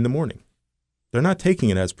take them in the morning. They're not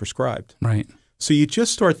taking it as prescribed. Right. So you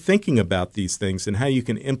just start thinking about these things and how you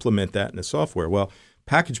can implement that in the software. Well,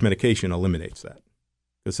 packaged medication eliminates that.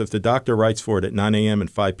 Because if the doctor writes for it at 9 a.m.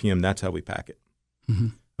 and 5 p.m., that's how we pack it. Mm-hmm.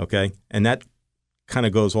 Okay? And that kind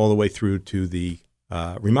of goes all the way through to the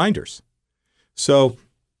reminders. So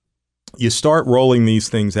you start rolling these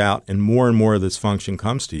things out, and more of this function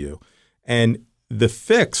comes to you. And the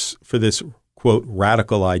fix for this, quote,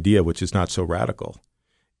 radical idea, which is not so radical,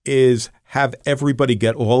 is have everybody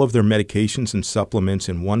get all of their medications and supplements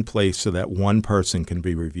in one place so that one person can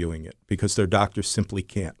be reviewing it because their doctor simply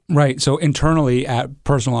can't. Right. So internally at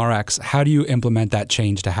PersonalRX, how do you implement that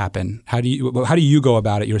change to happen? How do you go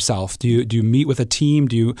about it yourself? Do you meet with a team?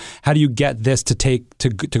 How do you get this to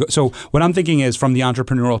go? So what I'm thinking is from the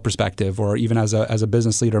entrepreneurial perspective, or even as a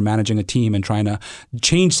business leader managing a team and trying to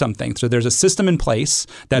change something. So there's a system in place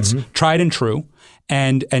that's tried and true.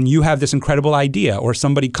 And you have this incredible idea, or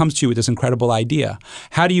somebody comes to you with this incredible idea.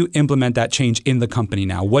 How do you implement that change in the company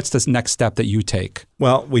now? What's the next step that you take?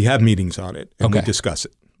 Well, we have meetings on it, and we discuss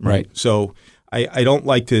it. Right. So I don't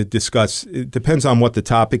like to discuss. It depends on what the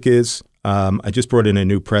topic is. I just brought in a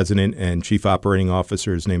new president and chief operating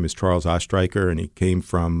officer. His name is Charles Ostreicher, and he came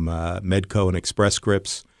from Medco and Express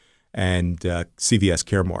Scripts and CVS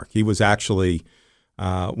Caremark. He was actually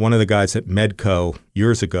one of the guys at Medco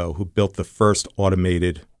years ago who built the first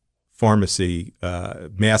automated pharmacy,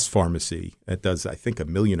 mass pharmacy that does, I think,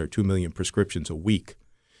 1 million or 2 million prescriptions a week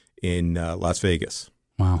in Las Vegas,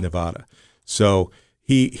 Nevada. So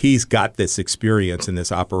he's got this experience and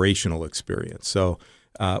this operational experience. So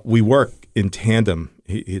we work in tandem.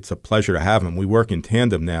 It's a pleasure to have him. We work in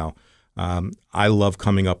tandem now. I love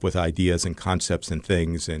coming up with ideas and concepts and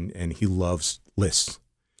things, and he loves lists.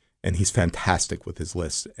 And he's fantastic with his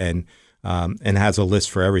lists and has a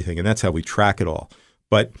list for everything. And that's how we track it all.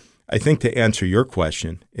 But I think to answer your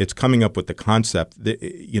question, it's coming up with the concept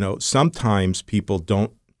that, sometimes people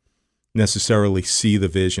don't necessarily see the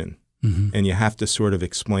vision and you have to sort of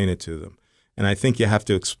explain it to them. And I think you have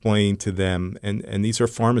to explain to them, and these are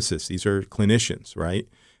pharmacists, these are clinicians, right?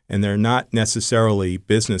 And they're not necessarily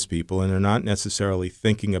business people, and they're not necessarily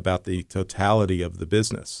thinking about the totality of the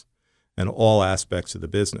business and all aspects of the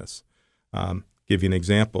business. Give you an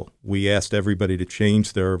example. We asked everybody to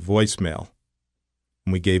change their voicemail,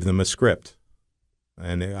 and we gave them a script.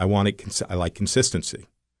 And I like consistency.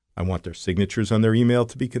 I want their signatures on their email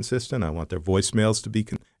to be consistent. I want their voicemails to be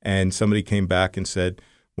and somebody came back and said,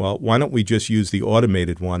 well, why don't we just use the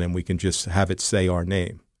automated one and we can just have it say our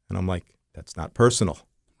name? And I'm like, that's not personal.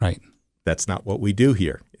 Right. That's not what we do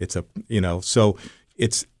here. It's so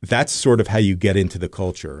that's sort of how you get into the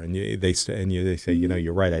culture, and they say,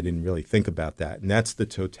 you're right, I didn't really think about that, and that's the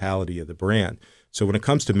totality of the brand. So when it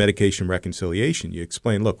comes to medication reconciliation, you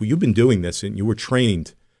explain, look, well, you've been doing this, and you were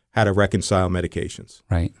trained how to reconcile medications.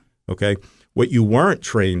 Right. Okay. What you weren't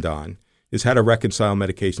trained on is how to reconcile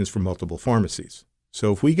medications from multiple pharmacies.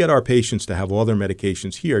 So if we get our patients to have all their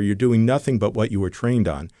medications here, you're doing nothing but what you were trained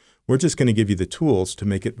on. We're just going to give you the tools to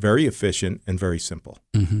make it very efficient and very simple.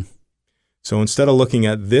 Mm-hmm. So instead of looking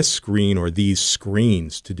at this screen or these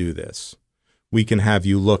screens to do this, we can have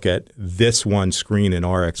you look at this one screen in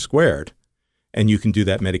RX squared, and you can do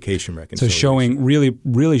that medication reconciliation. So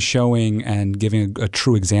really showing and giving a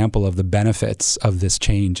true example of the benefits of this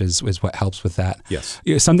change is what helps with that. Yes.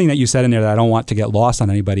 Something that you said in there that I don't want to get lost on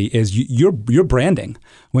anybody is your branding.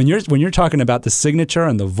 When you're talking about the signature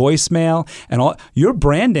and the voicemail and all, you're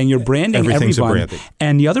branding Everything's everyone. A branding.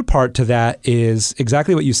 And the other part to that is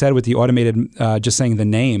exactly what you said with the automated, just saying the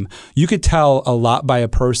name. You could tell a lot by a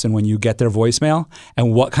person when you get their voicemail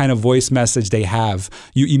and what kind of voice message they have.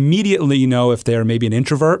 You immediately know if they're maybe an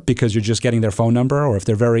introvert because you're just getting their phone number, or if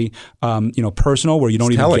they're very personal where you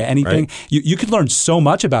don't even get anything. Right? You could learn so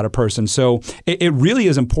much about a person. So it really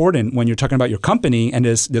is important when you're talking about your company and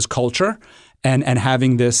this culture and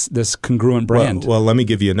having this congruent brand. Well, let me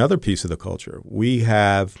give you another piece of the culture. We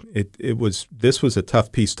have this was a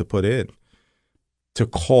tough piece to put in, to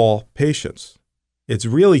call patients. It's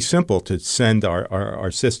really simple to send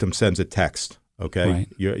our system sends a text. Okay, right.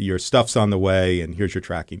 Your stuff's on the way, and here's your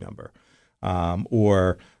tracking number.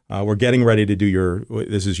 Or we're getting ready to do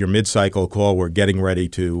this is your mid-cycle call. We're getting ready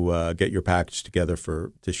to get your package together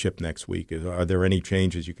to ship next week. Are there any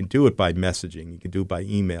changes? You can do it by messaging. You can do it by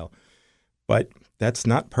email. But that's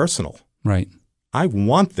not personal. Right. I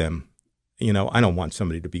want them, I don't want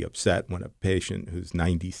somebody to be upset when a patient who's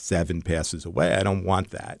 97 passes away. I don't want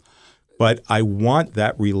that. But I want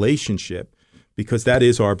that relationship because that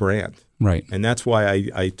is our brand. Right. And that's why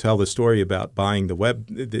I tell the story about buying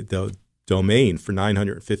the domain for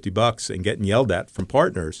 $950 and getting yelled at from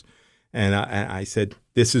partners. And I said,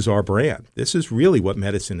 this is our brand. This is really what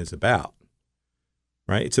medicine is about.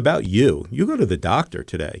 Right? It's about you. You go to the doctor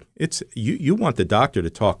today. It's you want the doctor to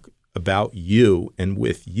talk about you and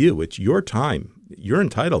with you. It's your time. You're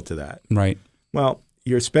entitled to that. Right. Well,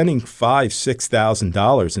 you're spending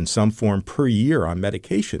 $5,000-$6,000 in some form per year on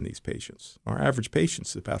medication, these patients. Our average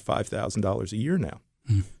patient's about $5,000 a year now.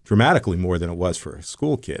 Dramatically more than it was for a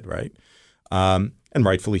school kid, right? And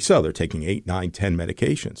rightfully so. They're taking 8, 9, 10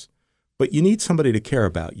 medications. But you need somebody to care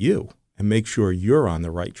about you. and make sure you're on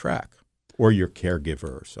the right track, or your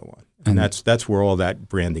caregiver or so on. And that's where all that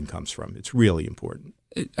branding comes from. It's really important.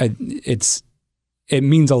 It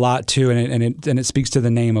means a lot too, and it speaks to the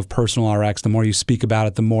name of PersonalRX. The more you speak about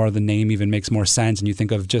it, the more the name even makes more sense, and you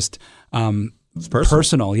think of just it's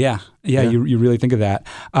personal. Yeah. You really think of that.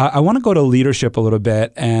 I want to go to leadership a little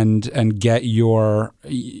bit and get the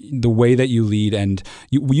way that you lead. And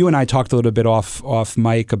you and I talked a little bit off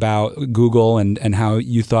mic about Google and how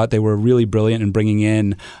you thought they were really brilliant in bringing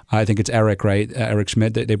in, I think it's Eric, right? Eric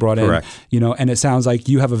Schmidt that they brought Correct. in. And it sounds like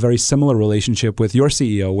you have a very similar relationship with your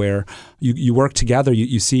CEO where you work together.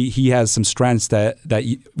 You see he has some strengths that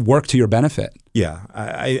work to your benefit. Yeah,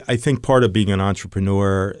 I think part of being an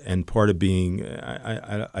entrepreneur and part of being,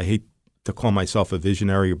 I hate to call myself a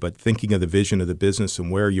visionary, but thinking of the vision of the business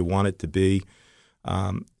and where you want it to be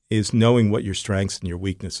is knowing what your strengths and your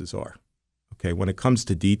weaknesses are. Okay, when it comes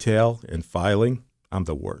to detail and filing, I'm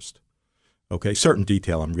the worst. Okay, certain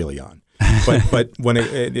detail I'm really on, but when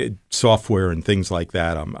it software and things like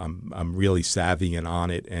that, I'm really savvy and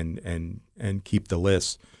on it and keep the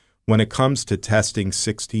list. When it comes to testing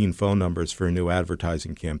 16 phone numbers for a new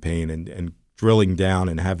advertising campaign and drilling down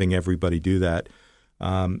and having everybody do that,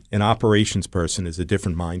 an operations person is a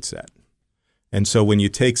different mindset. And so when you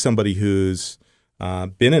take somebody who's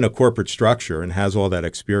been in a corporate structure and has all that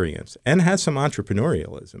experience and has some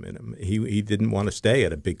entrepreneurialism in him, he didn't want to stay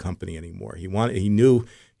at a big company anymore. He knew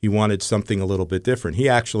he wanted something a little bit different. He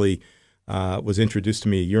actually was introduced to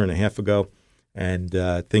me a year and a half ago. And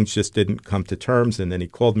things just didn't come to terms. And then he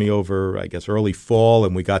called me over, I guess, early fall,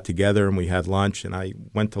 and we got together and we had lunch. And I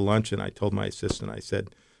went to lunch and I told my assistant, I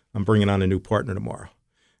said, I'm bringing on a new partner tomorrow.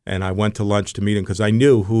 And I went to lunch to meet him because I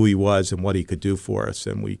knew who he was and what he could do for us.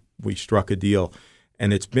 And we struck a deal.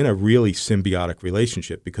 And it's been a really symbiotic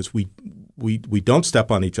relationship because we don't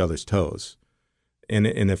step on each other's toes. And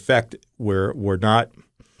in effect, we're not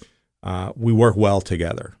we work well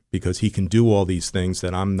together because he can do all these things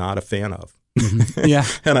that I'm not a fan of. Yeah.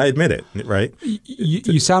 And I admit it, right?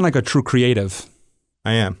 You sound like a true creative.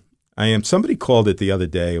 I am. Somebody called it the other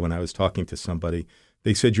day when I was talking to somebody.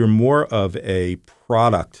 They said you're more of a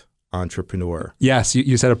product entrepreneur. Yes,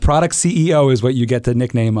 you said a product CEO is what you get the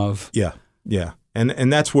nickname of. Yeah.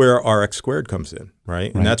 And that's where RX squared comes in,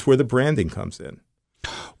 right? And that's where the branding comes in.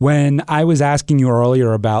 When I was asking you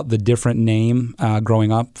earlier about the different name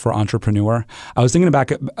growing up for entrepreneur, I was thinking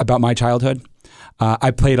about my childhood.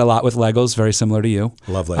 I played a lot with Legos, very similar to you.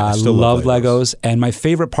 Love Legos. I still love Legos. Legos. And my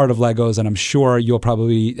favorite part of Legos, and I'm sure you'll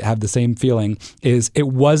probably have the same feeling, is it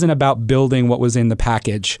wasn't about building what was in the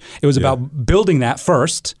package. It was about building that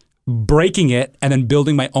first, breaking it, and then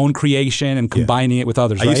building my own creation and combining it with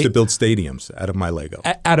others. I used to build stadiums out of my Lego.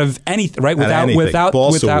 Out of anything, right? Without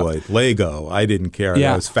balsa wood, Lego. I didn't care.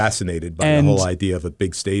 Yeah. I was fascinated by the whole idea of a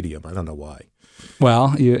big stadium. I don't know why.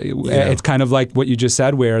 Well, it's kind of like what you just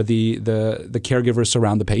said, where the caregivers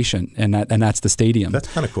surround the patient, and that's the stadium. That's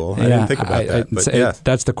kind of cool. I didn't think about that.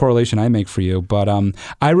 That's the correlation I make for you. But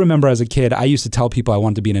I remember as a kid, I used to tell people I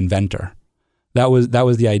wanted to be an inventor. That was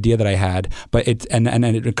the idea that I had. But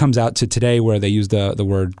it comes out to today where they use the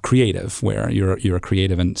word creative, where you're a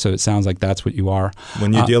creative, and so it sounds like that's what you are.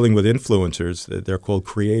 When you're dealing with influencers, they're called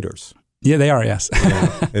creators. Yeah, they are, yes.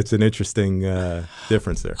 It's an interesting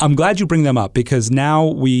difference there. I'm glad you bring them up because now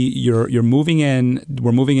we're moving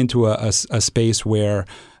into a space where,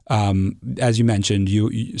 as you mentioned,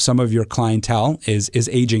 some of your clientele is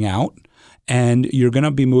aging out. And you're going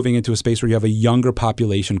to be moving into a space where you have a younger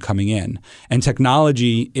population coming in. And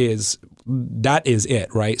technology is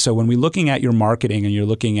it, right? So when we're looking at your marketing and you're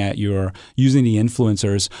looking at your using the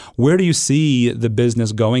influencers, where do you see the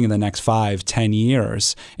business going in the next 5-10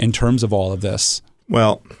 years in terms of all of this?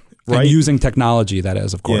 Well, right. And using technology, that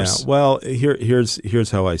is, of course. Yeah. Well,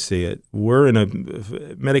 here's how I see it. We're in a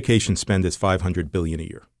medication spend is $500 billion a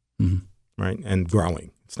year, right? And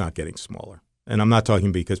growing. It's not getting smaller. And I'm not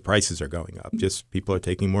talking because prices are going up. Just people are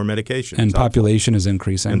taking more medication. And population is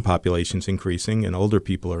increasing. And population's increasing, and older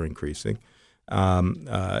people are increasing,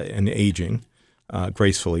 and aging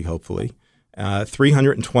gracefully, hopefully.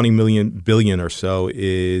 320 billion or so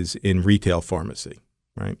is in retail pharmacy,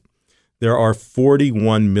 right? There are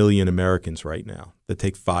 41 million Americans right now that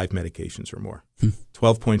take 5 medications or more.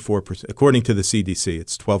 12.4%. According to the CDC,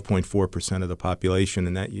 it's 12.4% of the population,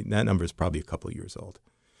 and that number is probably a couple of years old.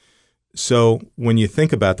 So when you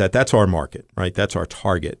think about that, that's our market, right? That's our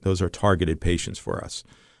target. Those are targeted patients for us.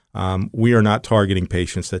 We are not targeting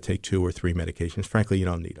patients that take 2 or 3 medications. Frankly, you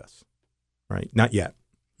don't need us, right? Not yet.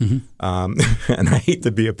 And I hate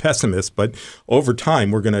to be a pessimist, but over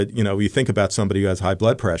time, we're going to, you think about somebody who has high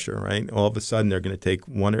blood pressure, right? All of a sudden, they're going to take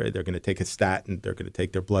they're going to take a statin, they're going to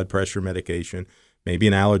take their blood pressure medication, maybe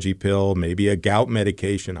an allergy pill, maybe a gout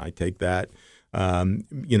medication. I take that.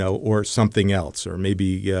 Or something else, or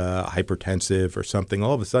maybe hypertensive or something.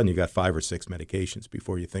 All of a sudden, you got 5 or 6 medications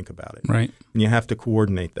before you think about it. Right. And you have to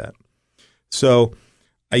coordinate that. So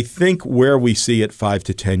I think where we see it 5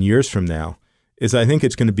 to 10 years from now is I think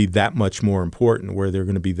it's going to be that much more important, where there are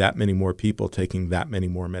going to be that many more people taking that many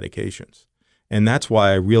more medications. And that's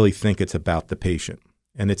why I really think it's about the patient.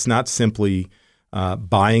 And it's not simply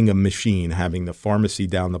buying a machine, having the pharmacy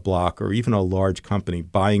down the block, or even a large company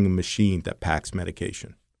buying a machine that packs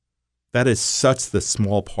medication. That is such the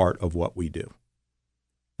small part of what we do.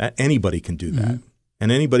 Anybody can do that.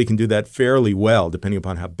 And anybody can do that fairly well, depending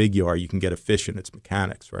upon how big you are. You can get efficient. It's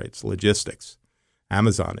mechanics, right? It's logistics.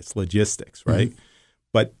 Amazon, it's logistics, right?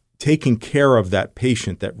 But taking care of that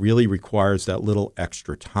patient, that really requires that little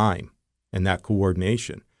extra time and that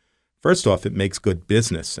coordination. First off, it makes good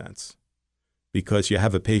business sense, because you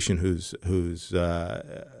have a patient who's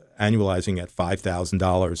annualizing at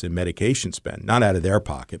 $5,000 in medication spend, not out of their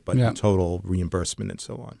pocket, but in total reimbursement and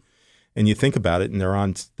so on. And you think about it, and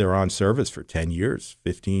they're on service for 10 years,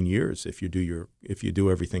 15 years. If you do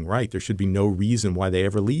everything right, there should be no reason why they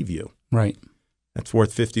ever leave you. Right. That's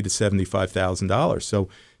worth $50,000 to $75,000. So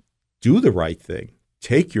do the right thing.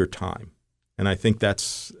 Take your time. And I think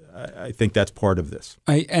that's part of this.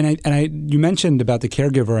 You mentioned about the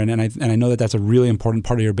caregiver, and I know that that's a really important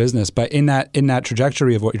part of your business. But in that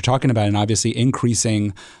trajectory of what you're talking about, and obviously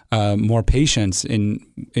increasing more patients in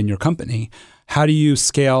your company, how do you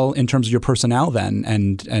scale in terms of your personnel then,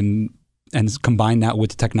 and combine that with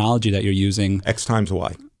the technology that you're using? X times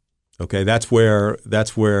Y. Okay, that's where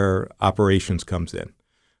operations comes in.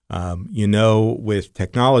 With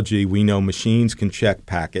technology, we know machines can check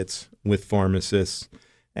packets with pharmacists,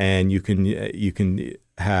 and you can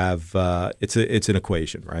have it's an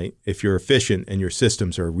equation, right? If you're efficient and your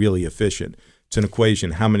systems are really efficient, it's an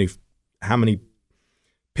equation. How many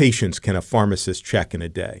patients can a pharmacist check in a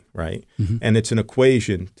day, right? And it's an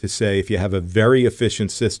equation to say, if you have a very efficient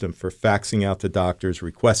system for faxing out to doctors,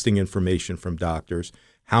 requesting information from doctors,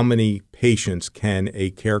 how many patients can a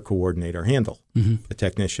care coordinator handle, a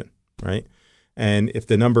technician, right? And if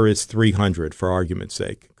the number is 300, for argument's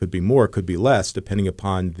sake, could be more, could be less, depending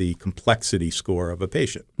upon the complexity score of a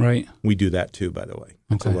patient. Right. We do that too, by the way.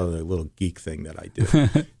 That's another little geek thing that I do,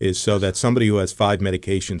 is so that somebody who has 5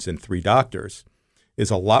 medications and 3 doctors is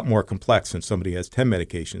a lot more complex than somebody who has 10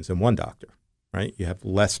 medications and 1 doctor, right? You have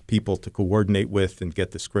less people to coordinate with and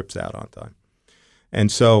get the scripts out on time. And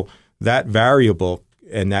so that variable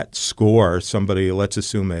and that score, let's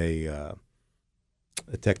assume a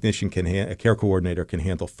technician a care coordinator can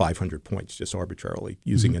handle 500 points just arbitrarily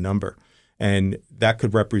using a number. And that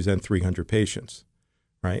could represent 300 patients,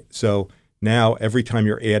 right? So now every time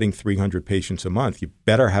you're adding 300 patients a month, you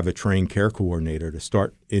better have a trained care coordinator to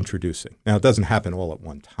start introducing. Now, it doesn't happen all at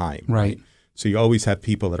one time. Right. So you always have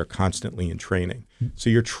people that are constantly in training. So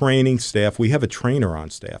you're training staff. We have a trainer on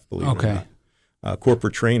staff, believe it or not. A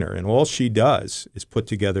corporate trainer, and all she does is put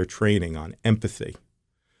together training on empathy.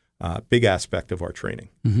 Big aspect of our training.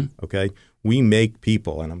 Okay, we make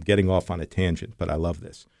people, and I'm getting off on a tangent, but I love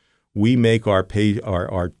this. We make our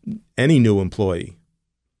any new employee.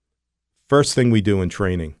 First thing we do in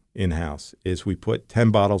training in-house is we put 10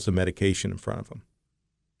 bottles of medication in front of them.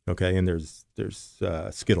 Okay, and there's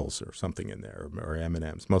Skittles or something in there, or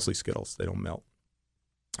M&Ms, mostly Skittles. They don't melt.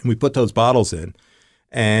 And we put those bottles in,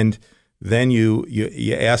 and then you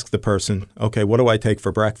ask the person, okay, what do I take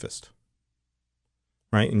for breakfast?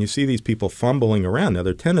 Right? And you see these people fumbling around. Now,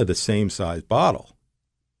 they're 10 of the same size bottle.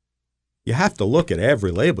 You have to look at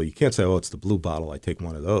every label. You can't say, oh, it's the blue bottle, I take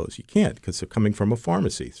one of those. You can't, because they're coming from a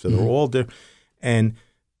pharmacy. So they're all different. And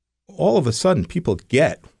all of a sudden, people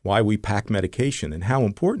get why we pack medication and how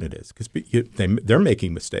important it is, because they're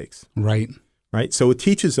making mistakes. Right. Right? So it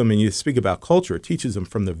teaches them, and you speak about culture, it teaches them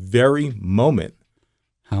from the very moment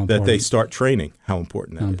that they start training how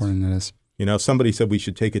important that is. You know, somebody said we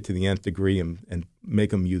should take it to the nth degree and make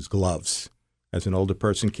them use gloves, as an older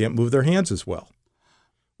person can't move their hands as well.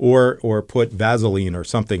 Or put Vaseline or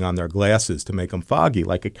something on their glasses to make them foggy,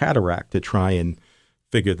 like a cataract, to try and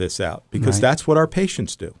figure this out, because that's what our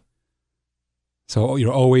patients do. So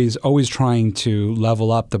you're always trying to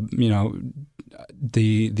level up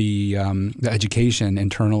the education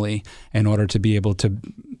internally in order to be able to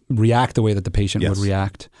react the way that the patient would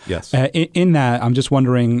react. Yes. In that, I'm just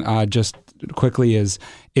wondering, just quickly is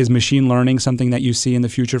machine learning something that you see in the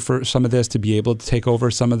future for some of this to be able to take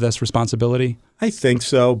over some of this responsibility? I think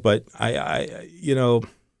so, but I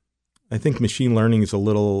think machine learning is a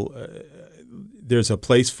little. There's a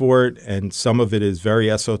place for it, and some of it is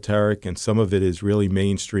very esoteric, and some of it is really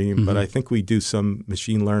mainstream. Mm-hmm. But I think we do some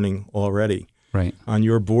machine learning already. Right. On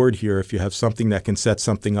your board here, if you have something that can set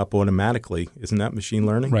something up automatically, isn't that machine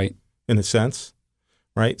learning? Right. In a sense,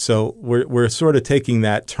 right? So we're sort of taking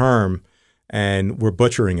that term and we're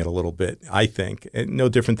butchering it a little bit, I think. And no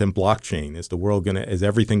different than blockchain. Is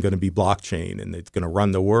everything going to be blockchain and it's going to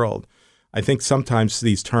run the world? I think sometimes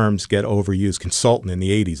these terms get overused. Consultant in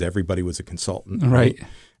the 80s, everybody was a consultant. Right.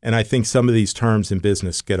 And I think some of these terms in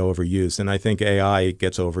business get overused. And I think AI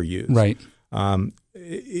gets overused. Right.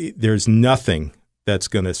 There's nothing that's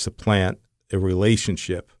going to supplant a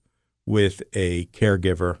relationship with a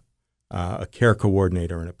caregiver, a care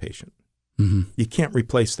coordinator, and a patient. Mm-hmm. You can't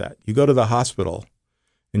replace that. You go to the hospital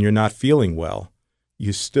and you're not feeling well.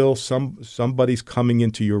 You still somebody's coming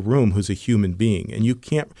into your room who's a human being, and you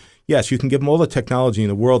can't. Yes, you can give them all the technology in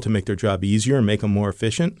the world to make their job easier and make them more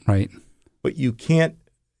efficient. Right. But you can't.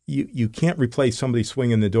 You can't replace somebody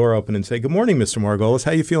swinging the door open and say, "Good morning, Mr. Margolis.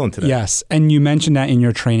 How you feeling today?" Yes, and you mentioned that in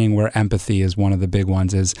your training, where empathy is one of the big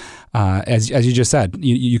ones. Is as you just said,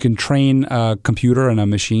 you can train a computer and a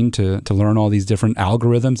machine to learn all these different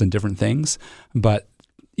algorithms and different things, but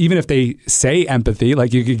even if they say empathy,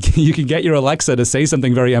 like you can get your Alexa to say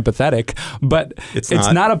something very empathetic, but it's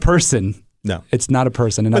not a person. No, it's not a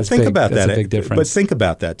person, and that's a big difference. But think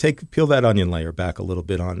about that. Peel that onion layer back a little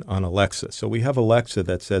bit on Alexa. So we have Alexa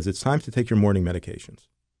that says it's time to take your morning medications,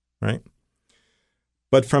 right?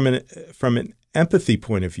 But from an empathy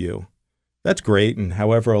point of view, that's great, and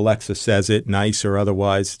however Alexa says it, nice or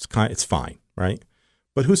otherwise, it's fine, right?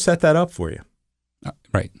 But who set that up for you?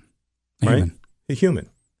 Right, a human,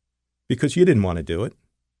 because you didn't want to do it.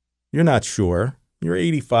 You're not sure. You're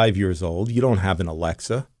 85 years old. You don't have an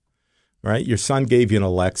Alexa. Right? Your son gave you an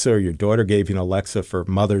Alexa, or your daughter gave you an Alexa for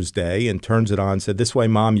Mother's Day, and turns it on and said, "This way,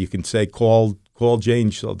 Mom, you can say, call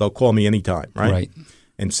Jane. They'll call me anytime." Right? Right.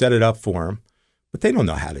 And set it up for them. But they don't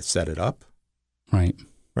know how to set it up. Right.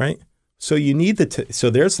 Right? So you need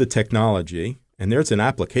so there's the technology, and there's an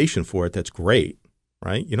application for it that's great.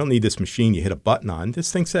 Right? You don't need this machine you hit a button on.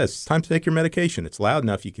 This thing says, it's time to take your medication. It's loud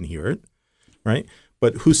enough you can hear it. Right?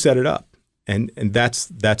 But who set it up? And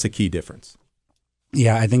that's a key difference.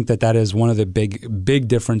 Yeah, I think that is one of the big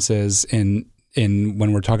differences in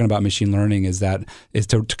when we're talking about machine learning is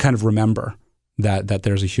to kind of remember that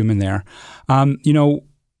there's a human there.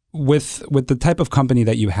 With the type of company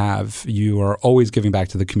that you have, you are always giving back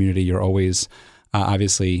to the community. You're always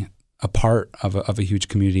obviously a part of a huge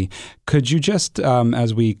community. Could you just,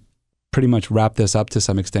 as we pretty much wrap this up to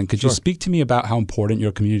some extent, could you speak to me about how important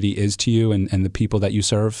your community is to you and the people that you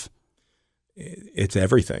serve? It's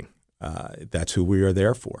everything. That's who we are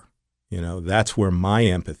there for. That's where my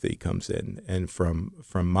empathy comes in, and from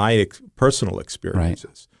my personal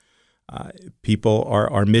experiences, people.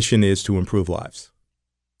 Our mission is to improve lives.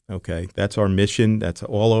 Okay, that's our mission. That's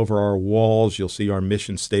all over our walls. You'll see our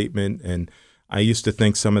mission statement. And I used to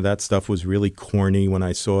think some of that stuff was really corny when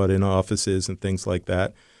I saw it in offices and things like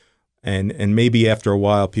that. And maybe after a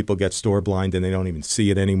while, people get store blind and they don't even see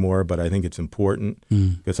it anymore. But I think it's important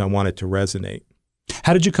because I want it to resonate.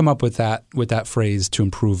 How did you come up with that phrase, to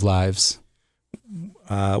improve lives?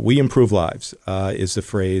 We improve lives is the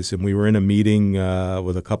phrase. And we were in a meeting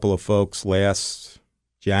with a couple of folks last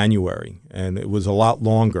January, and it was a lot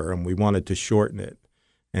longer, and we wanted to shorten it.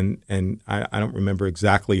 And I don't remember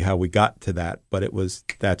exactly how we got to that, but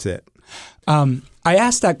that's it. I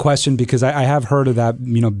asked that question because I have heard of that,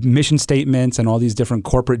 mission statements and all these different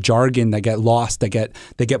corporate jargon that get lost, that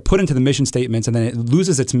get put into the mission statements, and then it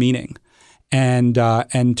loses its meaning. And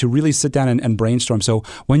to really sit down and brainstorm. So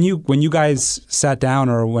when you guys sat down,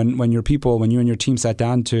 or when you and your team sat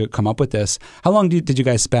down to come up with this, how long did you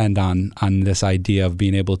guys spend on this idea of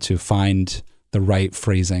being able to find the right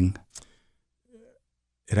phrasing?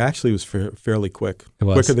 It actually was fairly quick. It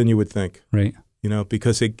was quicker than you would think. Right.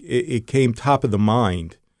 Because it came top of the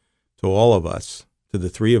mind to all of us, to the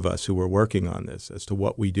three of us who were working on this, as to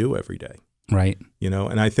what we do every day. Right.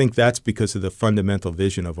 And I think that's because of the fundamental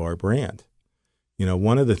vision of our brand.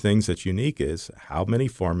 One of the things that's unique is how many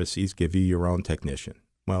pharmacies give you your own technician.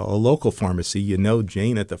 Well, a local pharmacy,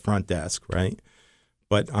 Jane at the front desk, right?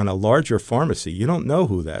 But on a larger pharmacy, you don't know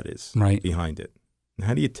who that is behind it. And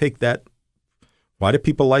how do you take that? Why do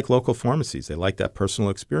people like local pharmacies? They like that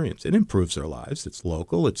personal experience. It improves their lives. It's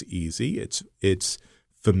local. It's easy. It's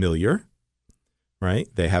familiar, right?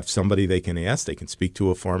 They have somebody they can ask. They can speak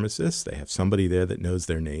to a pharmacist. They have somebody there that knows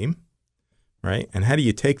their name. right? And how do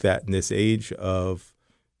you take that in this age of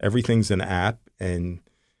everything's an app and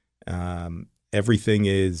everything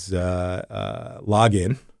is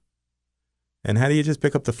login? And how do you just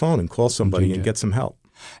pick up the phone and call somebody and get some help?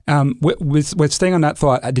 With staying on that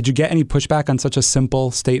thought, did you get any pushback on such a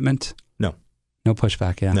simple statement? No. No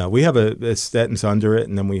pushback, yeah. No, we have a sentence under it,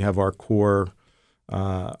 and then we have our core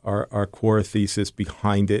thesis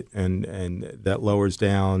behind it, and that lowers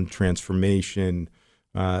down transformation,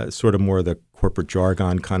 sort of more of the corporate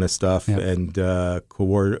jargon kind of stuff, and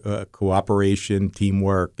cooperation,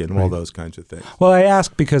 teamwork, and all those kinds of things. Well, I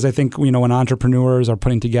ask because I think, when entrepreneurs are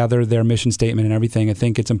putting together their mission statement and everything, I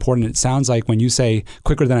think it's important. It sounds like when you say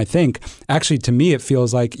quicker than I think, actually to me it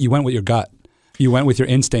feels like you went with your gut. You went with your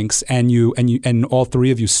instincts, and all three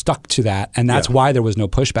of you stuck to that, and that's why there was no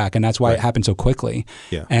pushback, and that's why it happened so quickly.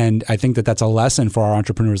 Yeah. And I think that that's a lesson for our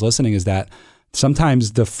entrepreneurs listening, is that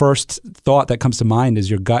sometimes the first thought that comes to mind is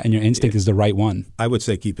your gut, and your instinct is the right one. I would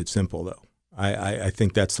say keep it simple, though. I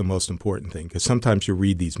think that's the most important thing, because sometimes you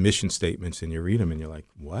read these mission statements and you read them and you're like,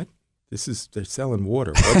 what? They're selling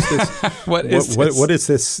water. What's this? What is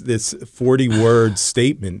this 40-word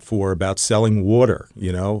statement for about selling water,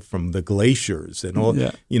 from the glaciers and all?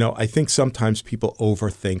 Yeah. I think sometimes people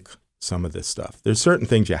overthink some of this stuff. There's certain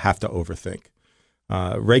things you have to overthink.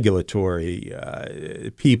 Regulatory,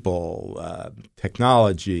 people,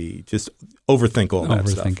 technology, just overthink all that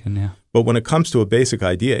stuff. Yeah. But when it comes to a basic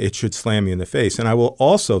idea, it should slam you in the face. And I will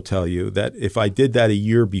also tell you that if I did that a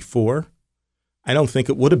year before, I don't think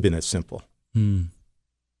it would have been as simple. You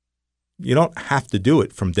don't have to do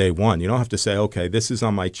it from day one. You don't have to say, okay, this is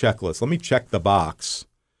on my checklist. Let me check the box.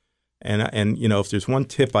 And if there's one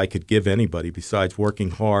tip I could give anybody besides working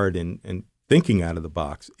hard and thinking out of the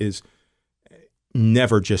box is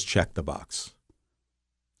never just check the box.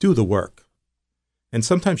 Do the work. And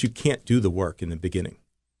sometimes you can't do the work in the beginning.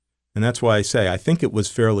 And that's why I say I think it was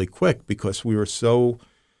fairly quick, because we were so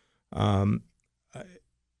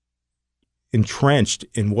entrenched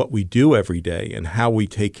in what we do every day and how we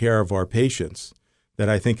take care of our patients, that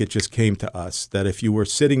I think it just came to us that if you were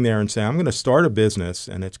sitting there and saying, I'm going to start a business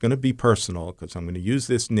and it's going to be personal because I'm going to use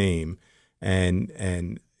this name and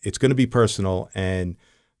it's going to be personal, and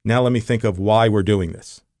now let me think of why we're doing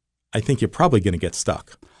this, I think you're probably going to get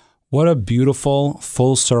stuck. What a beautiful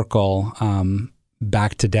full circle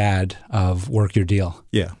back to dad of work your deal.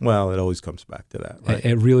 Yeah, well, it always comes back to that, right?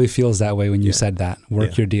 It really feels that way when you said that,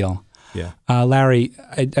 work your deal. Yeah. Larry,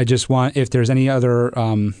 I just want, if there's any other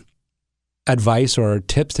advice or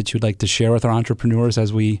tips that you'd like to share with our entrepreneurs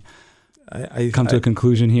as we come to a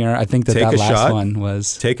conclusion here. I think that last one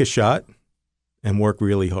was... Take a shot and work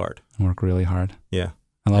really hard. Work really hard. Yeah.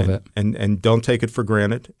 I love it. And don't take it for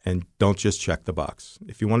granted, and don't just check the box.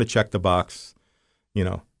 If you want to check the box,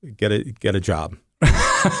 get a job.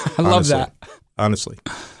 I love that. Honestly.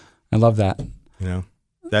 I love that.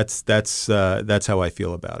 That's how I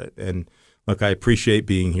feel about it. And look, I appreciate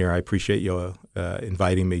being here. I appreciate you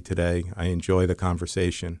inviting me today. I enjoy the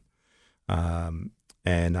conversation, and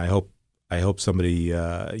I hope somebody,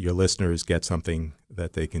 your listeners, get something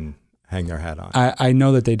that they can hang their hat on. I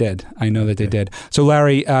know that they did. I know that they did. So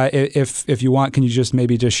Larry, if you want, can you just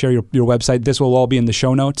maybe share your website? This will all be in the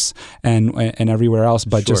show notes and everywhere else,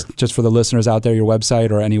 but just for the listeners out there, your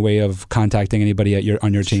website or any way of contacting anybody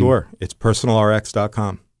on your team. Sure. It's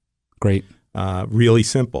PersonalRX.com. Great. Really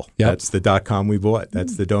simple. Yep. That's the .com we bought.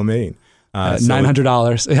 That's the domain.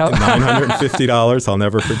 $900. Yep. $950. I'll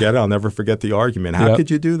never forget it. I'll never forget the argument. How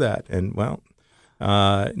could you do that? And well,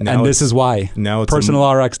 and this is why. Now it's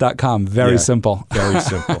PersonalRX.com. Very simple. Very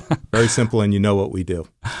simple. Very simple, and you know what we do.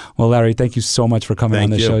 Well, Larry, thank you so much for coming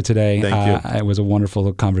on the show today. Thank you. It was a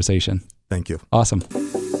wonderful conversation. Thank you. Awesome.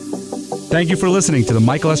 Thank you for listening to The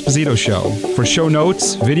Michael Esposito Show. For show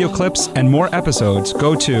notes, video clips, and more episodes,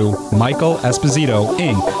 go to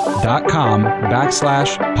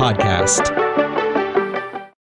michaelespositoinc.com/podcast.